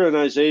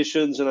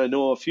organizations, and I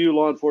know a few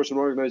law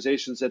enforcement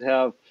organizations that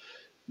have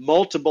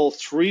multiple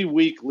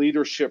 3-week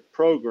leadership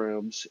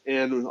programs,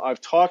 and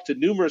I've talked to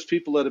numerous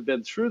people that have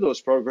been through those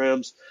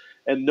programs,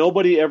 and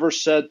nobody ever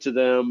said to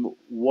them,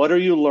 what are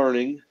you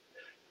learning?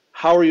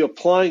 How are you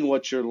applying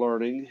what you're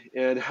learning?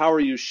 And how are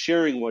you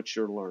sharing what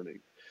you're learning?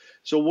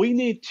 So we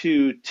need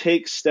to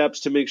take steps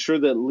to make sure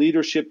that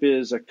leadership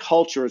is a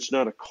culture, it's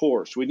not a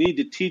course. We need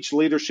to teach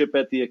leadership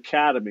at the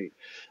academy.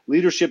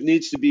 Leadership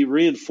needs to be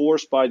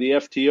reinforced by the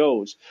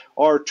FTOs.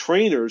 Our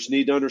trainers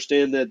need to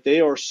understand that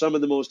they are some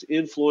of the most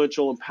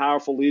influential and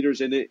powerful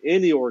leaders in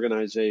any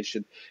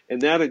organization,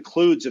 and that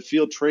includes the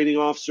field training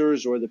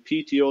officers or the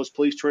PTOs,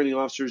 police training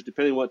officers,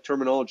 depending on what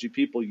terminology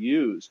people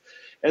use.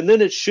 And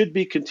then it should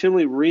be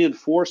continually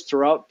reinforced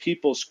throughout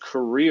people's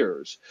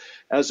careers,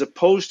 as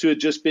opposed to it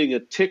just being a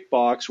tick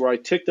box where I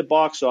tick the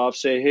box off,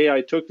 say, hey,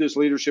 I took this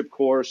leadership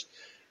course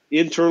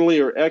internally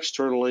or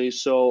externally,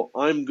 so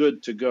I'm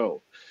good to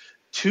go.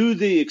 To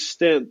the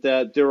extent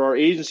that there are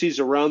agencies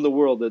around the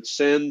world that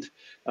send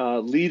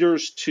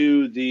leaders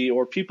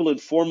or people in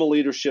formal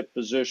leadership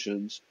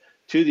positions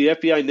to the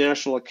FBI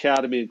National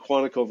Academy in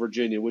Quantico,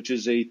 Virginia, which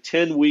is a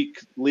 10-week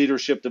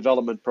leadership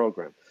development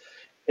program.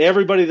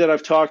 Everybody that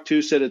I've talked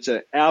to said it's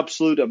an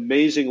absolute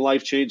amazing,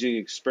 life-changing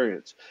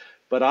experience.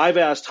 But I've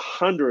asked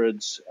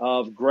hundreds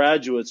of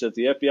graduates at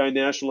the FBI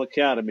National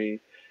Academy,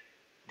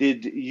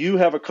 did you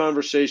have a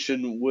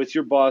conversation with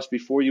your boss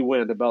before you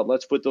went about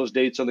let's put those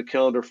dates on the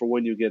calendar for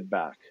when you get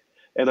back?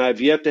 And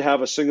I've yet to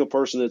have a single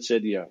person that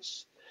said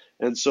yes.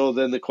 And so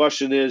then the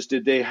question is,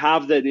 did they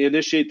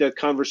initiate that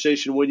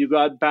conversation when you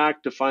got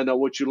back to find out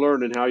what you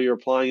learned and how you're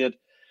applying it?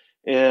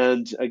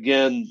 And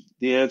again,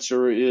 the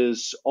answer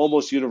is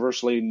almost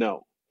universally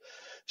no.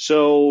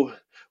 So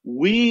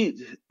we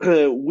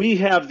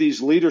have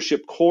these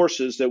leadership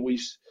courses that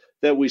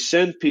we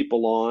send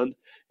people on,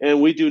 and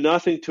we do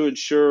nothing to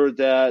ensure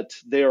that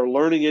they are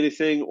learning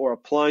anything or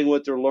applying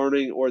what they're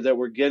learning, or that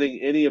we're getting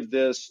any of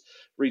this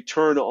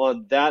return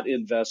on that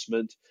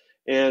investment.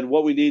 And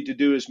what we need to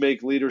do is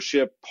make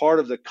leadership part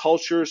of the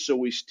culture, so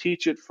we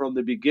teach it from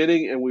the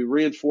beginning and we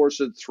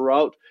reinforce it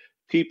throughout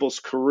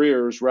people's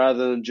careers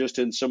rather than just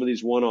in some of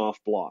these one-off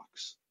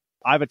blocks.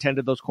 I've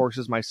attended those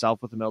courses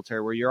myself with the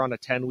military, where you're on a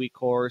 10-week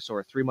course or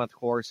a 3-month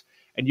course,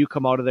 and you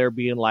come out of there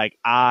being like,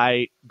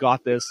 I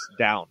got this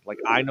down. Like,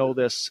 I know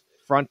this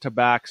front to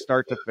back,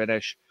 start to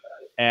finish,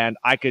 and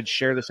I could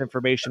share this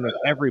information with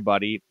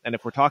everybody. And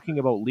if we're talking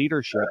about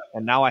leadership,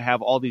 and now I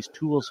have all these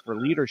tools for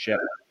leadership,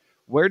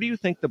 where do you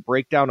think the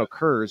breakdown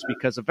occurs?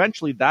 Because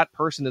eventually that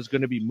person is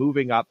going to be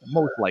moving up,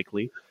 most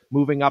likely,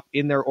 moving up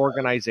in their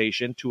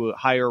organization to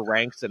higher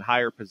ranks and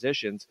higher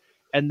positions.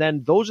 And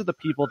then those are the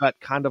people that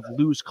kind of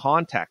lose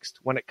context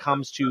when it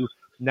comes to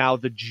now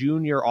the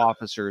junior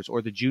officers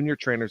or the junior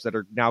trainers that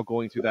are now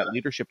going through that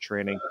leadership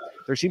training.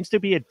 There seems to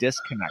be a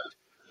disconnect.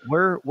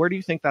 Where do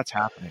you think that's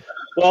happening?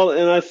 Well,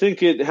 and I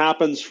think it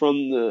happens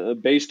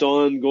based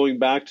on going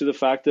back to the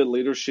fact that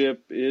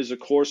leadership is a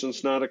course and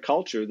it's not a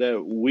culture,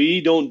 that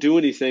we don't do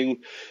anything.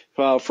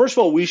 First of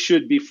all, we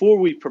should, before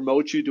we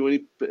promote you to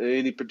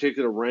any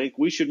particular rank,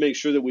 we should make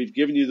sure that we've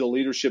given you the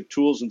leadership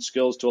tools and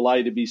skills to allow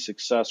you to be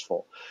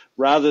successful,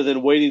 rather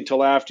than waiting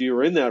till after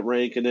you're in that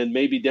rank and then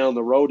maybe down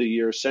the road a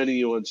year sending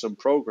you on some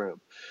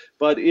program.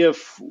 But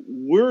if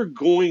we are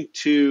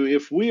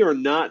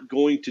not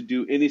going to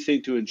do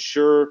anything to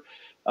ensure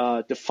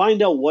to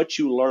find out what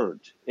you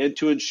learned and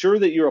to ensure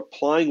that you're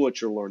applying what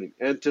you're learning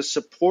and to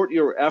support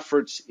your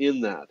efforts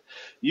in that.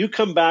 You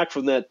come back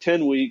from that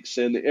 10 weeks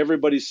and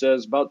everybody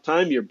says, about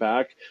time you're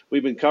back.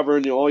 We've been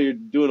covering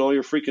doing all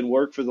your freaking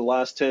work for the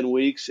last 10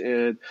 weeks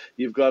and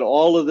you've got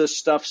all of this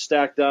stuff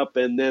stacked up,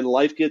 and then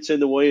life gets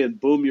in the way and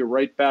boom, you're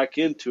right back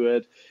into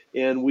it.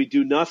 And we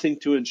do nothing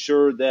to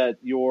ensure that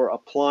you're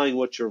applying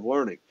what you're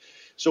learning.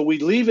 So we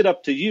leave it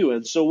up to you.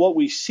 And so what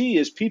we see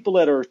is people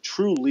that are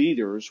true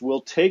leaders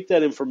will take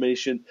that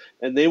information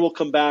and they will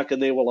come back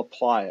and they will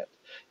apply it.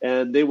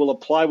 And they will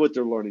apply what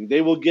they're learning.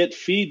 They will get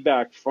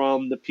feedback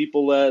from the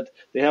people that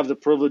they have the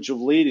privilege of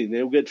leading.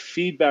 They will get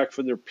feedback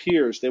from their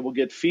peers. They will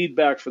get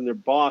feedback from their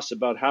boss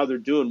about how they're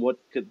doing, what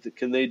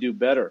can they do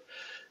better.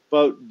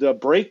 But the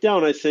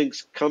breakdown, I think,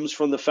 comes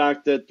from the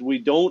fact that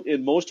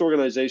in most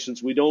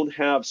organizations, we don't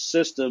have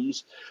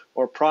systems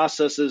or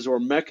processes or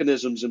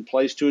mechanisms in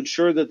place to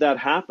ensure that that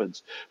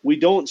happens. We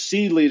don't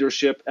see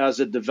leadership as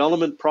a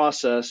development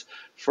process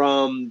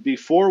from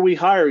before we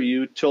hire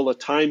you till the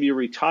time you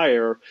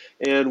retire,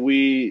 and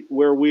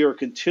where we are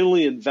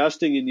continually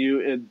investing in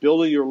you and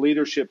building your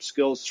leadership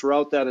skills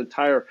throughout that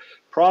entire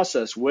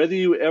process, whether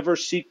you ever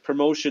seek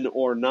promotion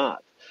or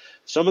not.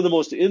 Some of the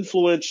most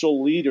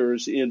influential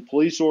leaders in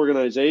police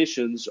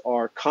organizations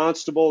are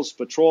constables,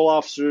 patrol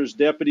officers,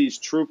 deputies,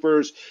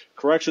 troopers,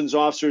 corrections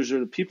officers, or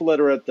the people that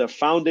are at the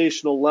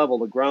foundational level,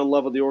 the ground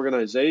level of the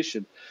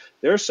organization.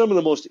 They're some of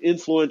the most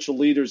influential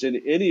leaders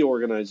in any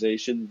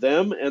organization,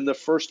 them and the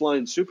first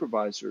line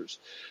supervisors.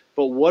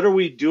 But what are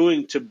we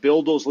doing to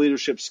build those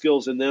leadership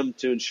skills in them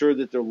to ensure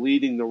that they're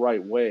leading the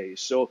right way?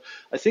 So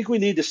I think we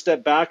need to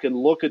step back and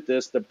look at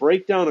this. The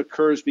breakdown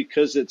occurs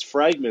because it's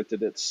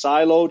fragmented, it's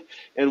siloed,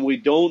 and we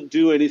don't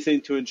do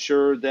anything to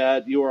ensure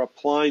that you are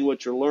applying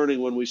what you're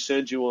learning when we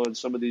send you on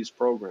some of these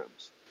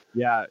programs.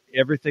 Yeah,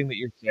 everything that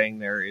you're saying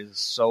there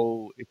is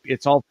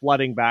it's all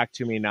flooding back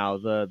to me now.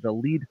 The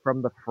lead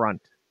from the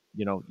front.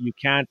 You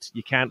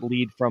can't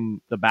lead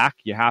from the back.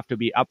 You have to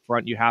be up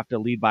front. You have to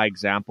lead by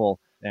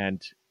example.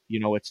 And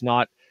it's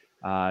not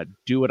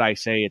do what I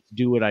say, it's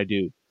do what I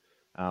do.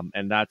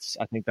 And I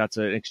think that's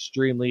an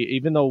extremely,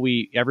 even though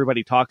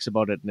everybody talks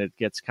about it and it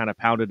gets kind of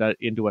pounded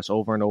into us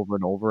over and over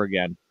and over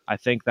again, I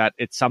think that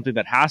it's something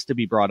that has to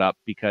be brought up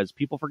because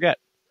people forget.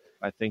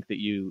 I think that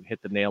you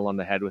hit the nail on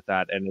the head with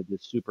that. And it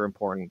is super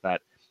important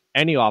that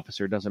any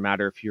officer, doesn't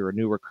matter if you're a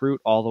new recruit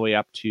all the way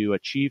up to a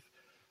chief,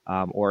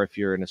 or if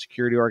you're in a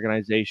security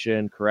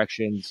organization,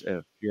 corrections,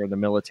 if you're in the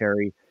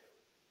military,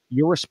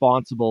 you're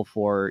responsible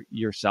for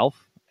yourself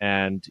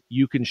and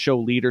you can show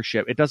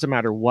leadership. It doesn't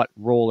matter what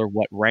role or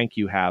what rank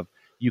you have.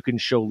 You can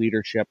show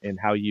leadership in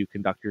how you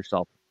conduct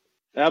yourself.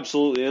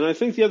 Absolutely. And I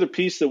think the other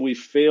piece that we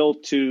fail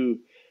to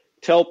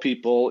tell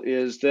people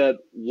is that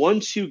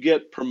once you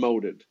get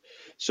promoted,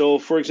 so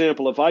for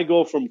example, if I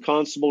go from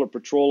constable or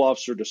patrol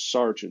officer to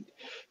sergeant,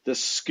 the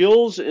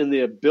skills and the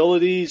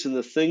abilities and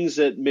the things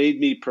that made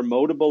me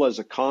promotable as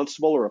a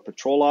constable or a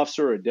patrol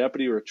officer or a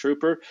deputy or a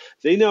trooper,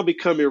 they now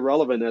become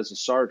irrelevant as a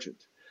sergeant.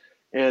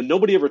 And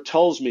nobody ever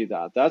tells me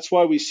that. That's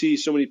why we see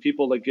so many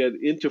people that get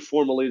into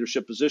formal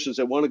leadership positions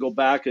that want to go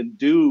back and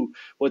do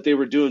what they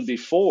were doing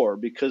before,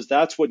 because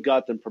that's what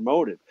got them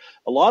promoted.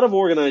 A lot of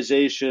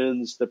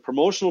organizations, the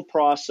promotional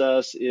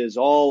process is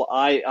all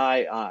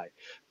I.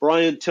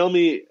 Brian, tell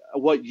me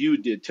what you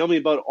did. Tell me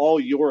about all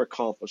your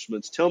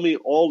accomplishments. Tell me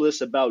all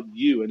this about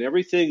you. And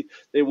everything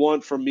they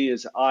want from me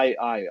is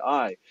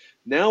I.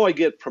 Now I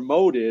get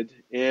promoted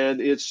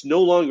and it's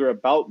no longer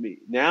about me.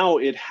 Now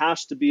it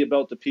has to be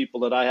about the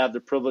people that I have the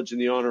privilege and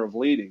the honor of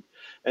leading.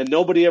 And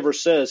nobody ever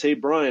says, hey,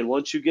 Brian,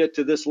 once you get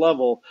to this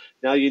level,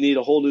 now you need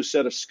a whole new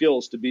set of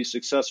skills to be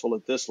successful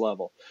at this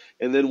level.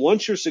 And then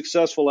once you're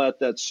successful at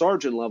that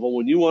sergeant level,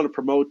 when you want to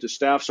promote to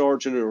staff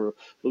sergeant or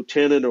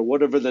lieutenant or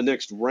whatever the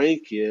next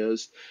rank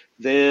is,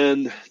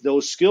 then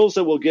those skills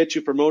that will get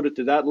you promoted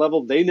to that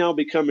level, they now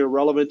become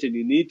irrelevant and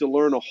you need to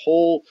learn a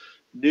whole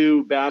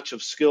new batch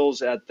of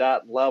skills at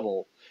that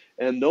level.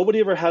 And nobody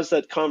ever has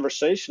that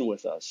conversation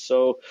with us.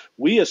 So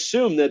we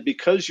assume that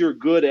because you're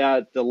good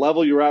at the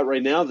level you're at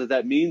right now,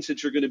 that means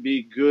that you're going to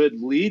be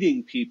good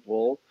leading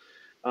people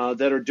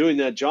that are doing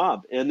that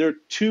job. And they're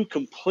two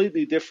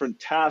completely different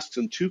tasks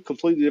and two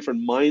completely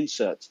different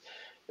mindsets.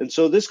 And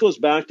so this goes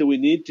back to we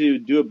need to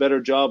do a better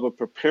job of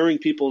preparing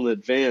people in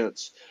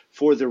advance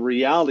for the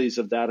realities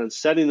of that and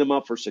setting them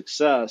up for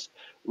success,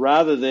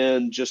 rather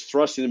than just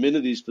thrusting them into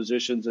these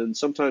positions and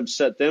sometimes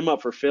set them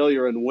up for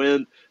failure. And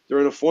when they're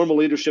in a formal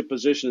leadership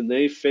position and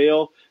they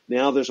fail,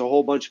 now there's a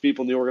whole bunch of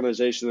people in the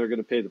organization that are going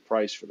to pay the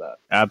price for that.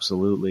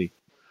 Absolutely.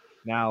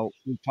 Now,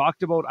 we've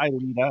talked about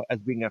ILETA as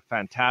being a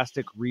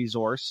fantastic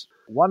resource.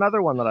 One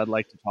other one that I'd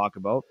like to talk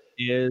about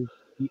is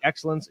the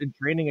Excellence in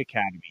Training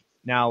Academy.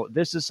 Now,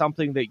 this is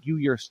something that you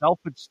yourself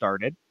had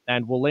started,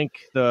 and we'll link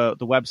the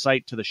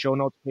website to the show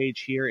notes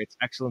page here. It's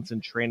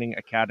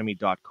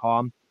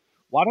excellenceintrainingacademy.com.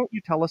 Why don't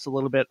you tell us a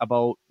little bit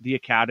about the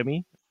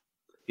Academy?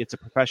 It's a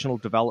professional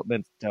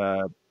development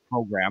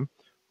program,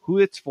 who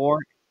it's for,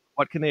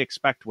 what can they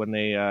expect when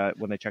they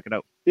check it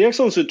out? The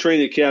Excellence in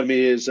Training Academy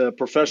is a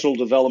professional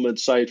development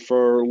site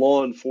for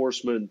law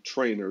enforcement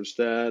trainers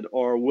that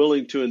are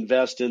willing to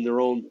invest in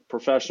their own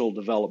professional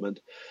development.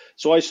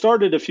 So I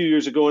started a few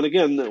years ago, and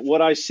again,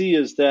 what I see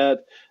is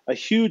that a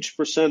huge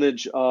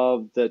percentage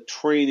of the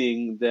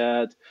training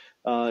that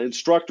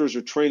instructors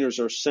or trainers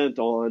are sent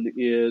on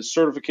is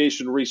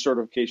certification,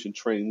 recertification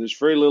training. There's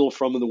very little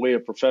from in the way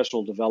of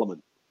professional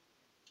development.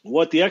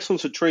 What the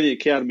Excellence in Training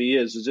Academy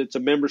is it's a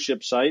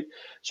membership site,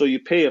 so you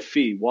pay a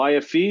fee. Why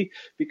a fee?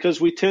 Because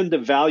we tend to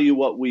value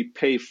what we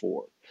pay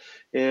for.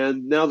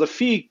 And now the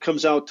fee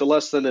comes out to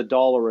less than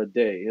 $1 a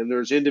day, and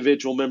there's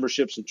individual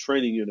memberships and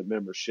training unit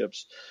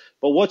memberships.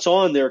 But what's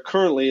on there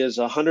currently is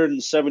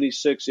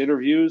 176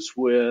 interviews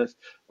with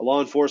law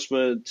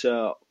enforcement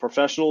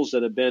professionals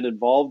that have been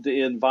involved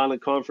in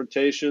violent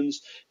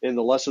confrontations and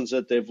the lessons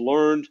that they've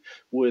learned,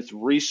 with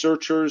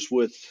researchers,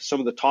 with some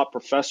of the top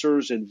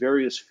professors in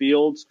various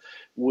fields,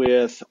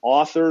 with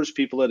authors,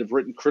 people that have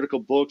written critical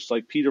books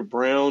like Peter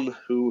Brown,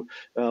 who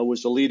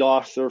was the lead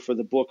author for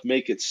the book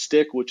Make It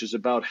Stick, which is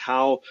about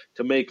how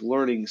to make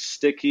learning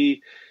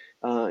sticky.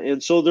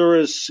 And so there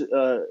is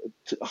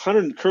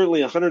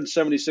currently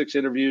 176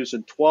 interviews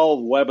and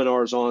 12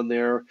 webinars on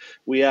there.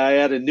 We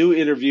add a new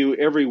interview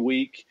every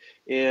week,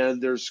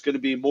 and there's going to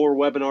be more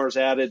webinars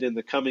added in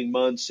the coming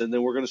months, and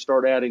then we're going to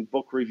start adding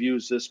book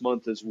reviews this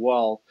month as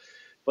well.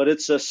 But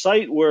it's a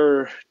site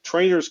where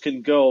trainers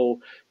can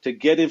go to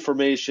get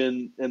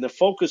information, and the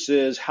focus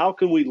is how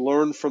can we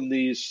learn from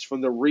the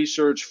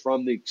research,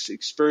 from the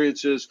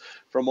experiences,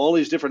 from all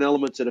these different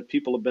elements that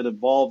people have been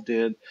involved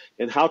in,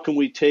 and how can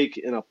we take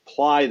and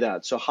apply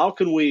that? So how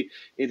can we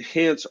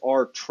enhance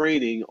our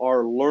training,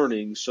 our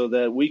learning, so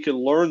that we can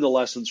learn the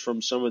lessons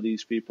from some of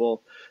these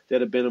people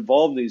that have been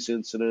involved in these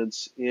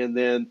incidents, and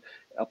then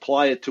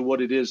apply it to what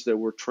it is that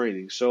we're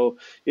training. So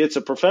it's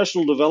a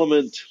professional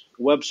development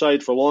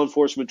website for law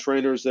enforcement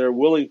trainers. They're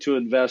willing to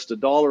invest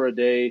 $1 a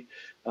day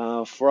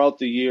throughout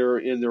the year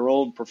in their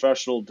own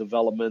professional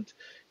development,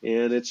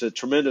 and it's a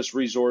tremendous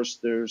resource.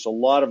 There's a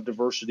lot of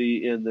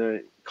diversity in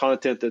the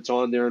content that's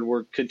on there, and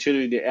we're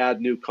continuing to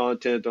add new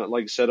content,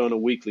 like I said, on a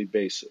weekly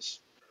basis.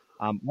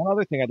 One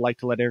other thing I'd like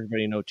to let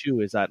everybody know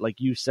too is that,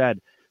 like you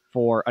said,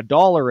 for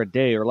 $1 a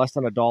day or less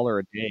than $1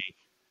 a day,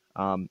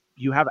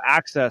 you have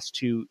access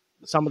to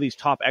some of these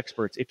top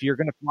experts. If you're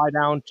going to fly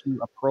down to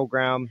a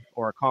program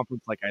or a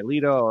conference like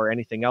ILETA or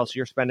anything else,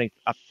 you're spending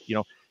up,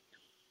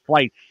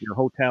 flights, your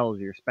hotels,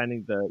 you're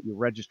spending your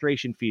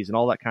registration fees and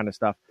all that kind of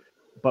stuff.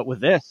 But with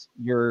this,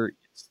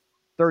 it's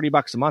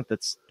 $30 a month.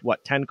 It's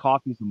 10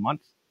 coffees a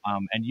month.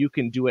 And you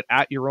can do it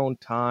at your own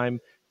time,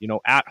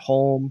 at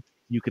home.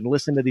 You can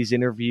listen to these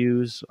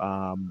interviews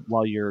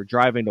while you're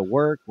driving to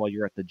work, while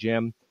you're at the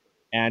gym.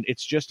 And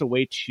it's just a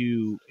way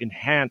to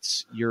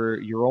enhance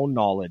your own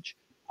knowledge,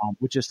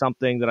 which is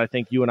something that I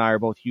think you and I are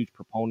both huge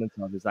proponents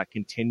of, is that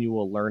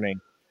continual learning.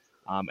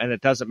 And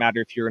it doesn't matter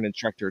if you're an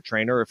instructor or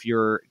trainer, if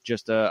you're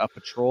just a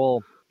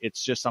patrol,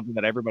 it's just something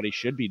that everybody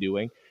should be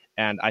doing.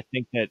 And I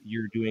think that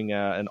you're doing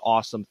an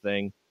awesome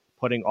thing,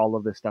 putting all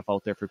of this stuff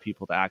out there for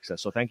people to access.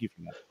 So thank you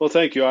for that. Well,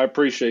 thank you. I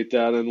appreciate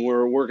that. And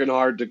we're working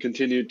hard to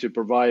continue to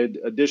provide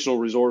additional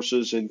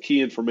resources and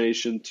key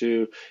information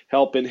to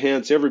help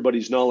enhance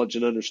everybody's knowledge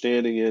and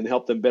understanding and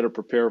help them better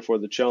prepare for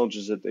the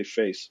challenges that they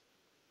face.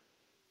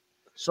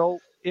 So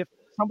if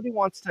somebody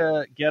wants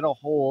to get a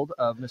hold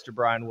of Mr.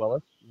 Brian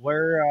Willis,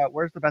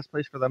 where's the best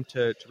place for them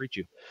to reach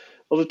you?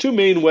 Well, the two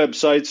main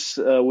websites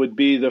would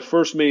be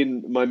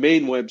my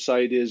main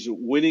website is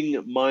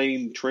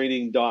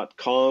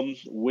winningmindtraining.com,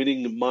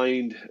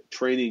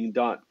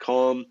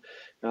 winningmindtraining.com.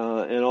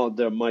 And all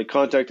my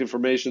contact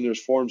information,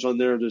 there's forms on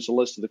there. There's a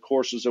list of the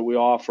courses that we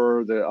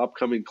offer, the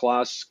upcoming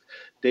class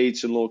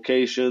dates and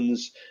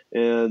locations,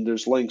 and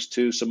there's links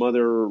to some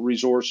other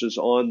resources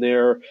on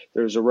there.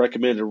 There's a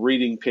recommended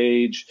reading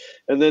page.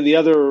 And then the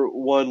other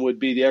one would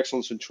be the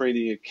Excellence in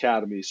Training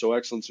Academy, so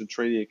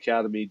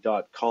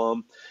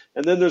excellenceintrainingacademy.com.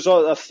 And then there's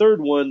a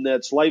third one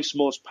that's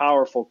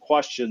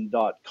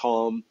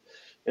lifesmostpowerfulquestion.com.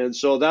 And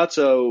so that's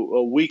a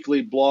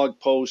weekly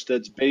blog post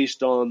that's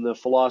based on the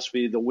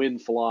philosophy, the WIN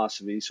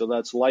philosophy. So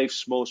that's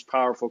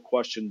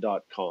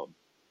lifesmostpowerfulquestion.com.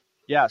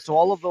 Yeah, so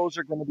all of those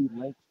are going to be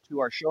linked to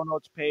our show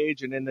notes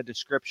page and in the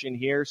description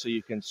here, so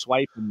you can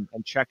swipe and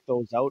check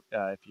those out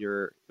if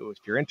you're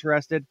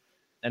interested.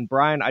 And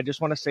Brian, I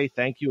just want to say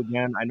thank you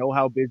again. I know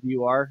how busy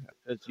you are,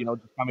 just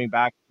coming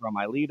back from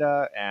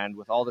ILETA and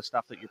with all the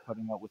stuff that you're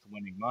putting out with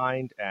Winning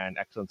Mind and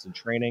Excellence in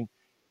Training.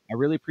 I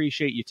really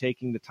appreciate you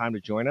taking the time to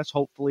join us.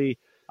 Hopefully,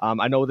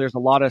 I know there's a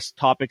lot of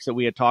topics that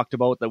we had talked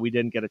about that we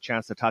didn't get a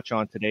chance to touch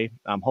on today.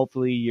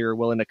 Hopefully you're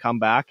willing to come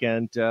back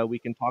and we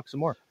can talk some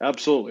more.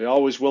 Absolutely.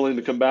 Always willing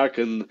to come back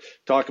and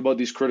talk about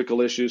these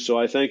critical issues. So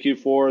I thank you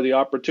for the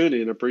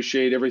opportunity and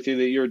appreciate everything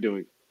that you're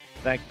doing.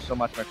 Thank you so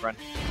much, my friend.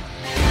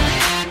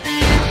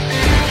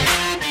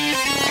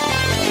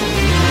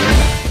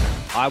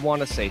 I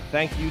want to say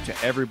thank you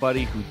to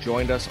everybody who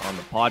joined us on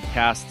the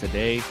podcast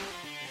today.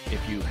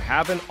 If you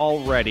haven't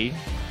already,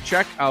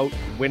 check out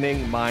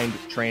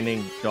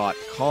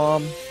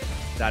winningmindtraining.com.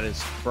 That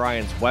is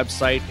Brian's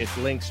website. It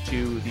links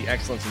to the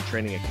Excellence in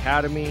Training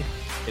Academy.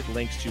 It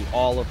links to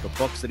all of the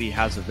books that he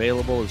has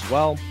available as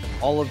well.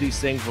 All of these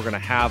things we're going to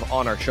have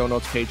on our show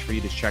notes page for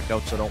you to check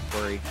out, so don't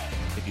worry.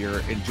 If you're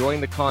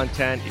enjoying the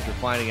content, if you're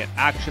finding it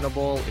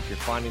actionable, if you're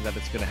finding that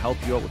it's going to help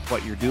you out with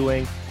what you're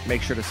doing,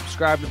 make sure to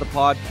subscribe to the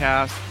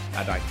podcast.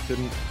 And I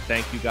couldn't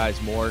thank you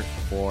guys more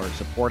for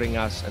supporting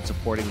us and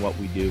supporting what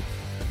we do.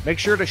 Make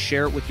sure to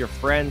share it with your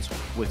friends,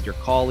 with your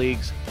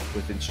colleagues,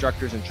 with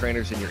instructors and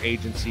trainers in your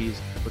agencies.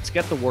 Let's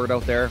get the word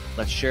out there.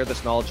 Let's share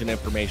this knowledge and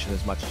information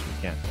as much as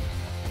we can.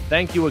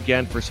 Thank you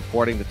again for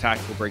supporting the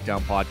Tactical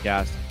Breakdown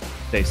podcast.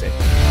 Stay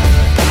safe.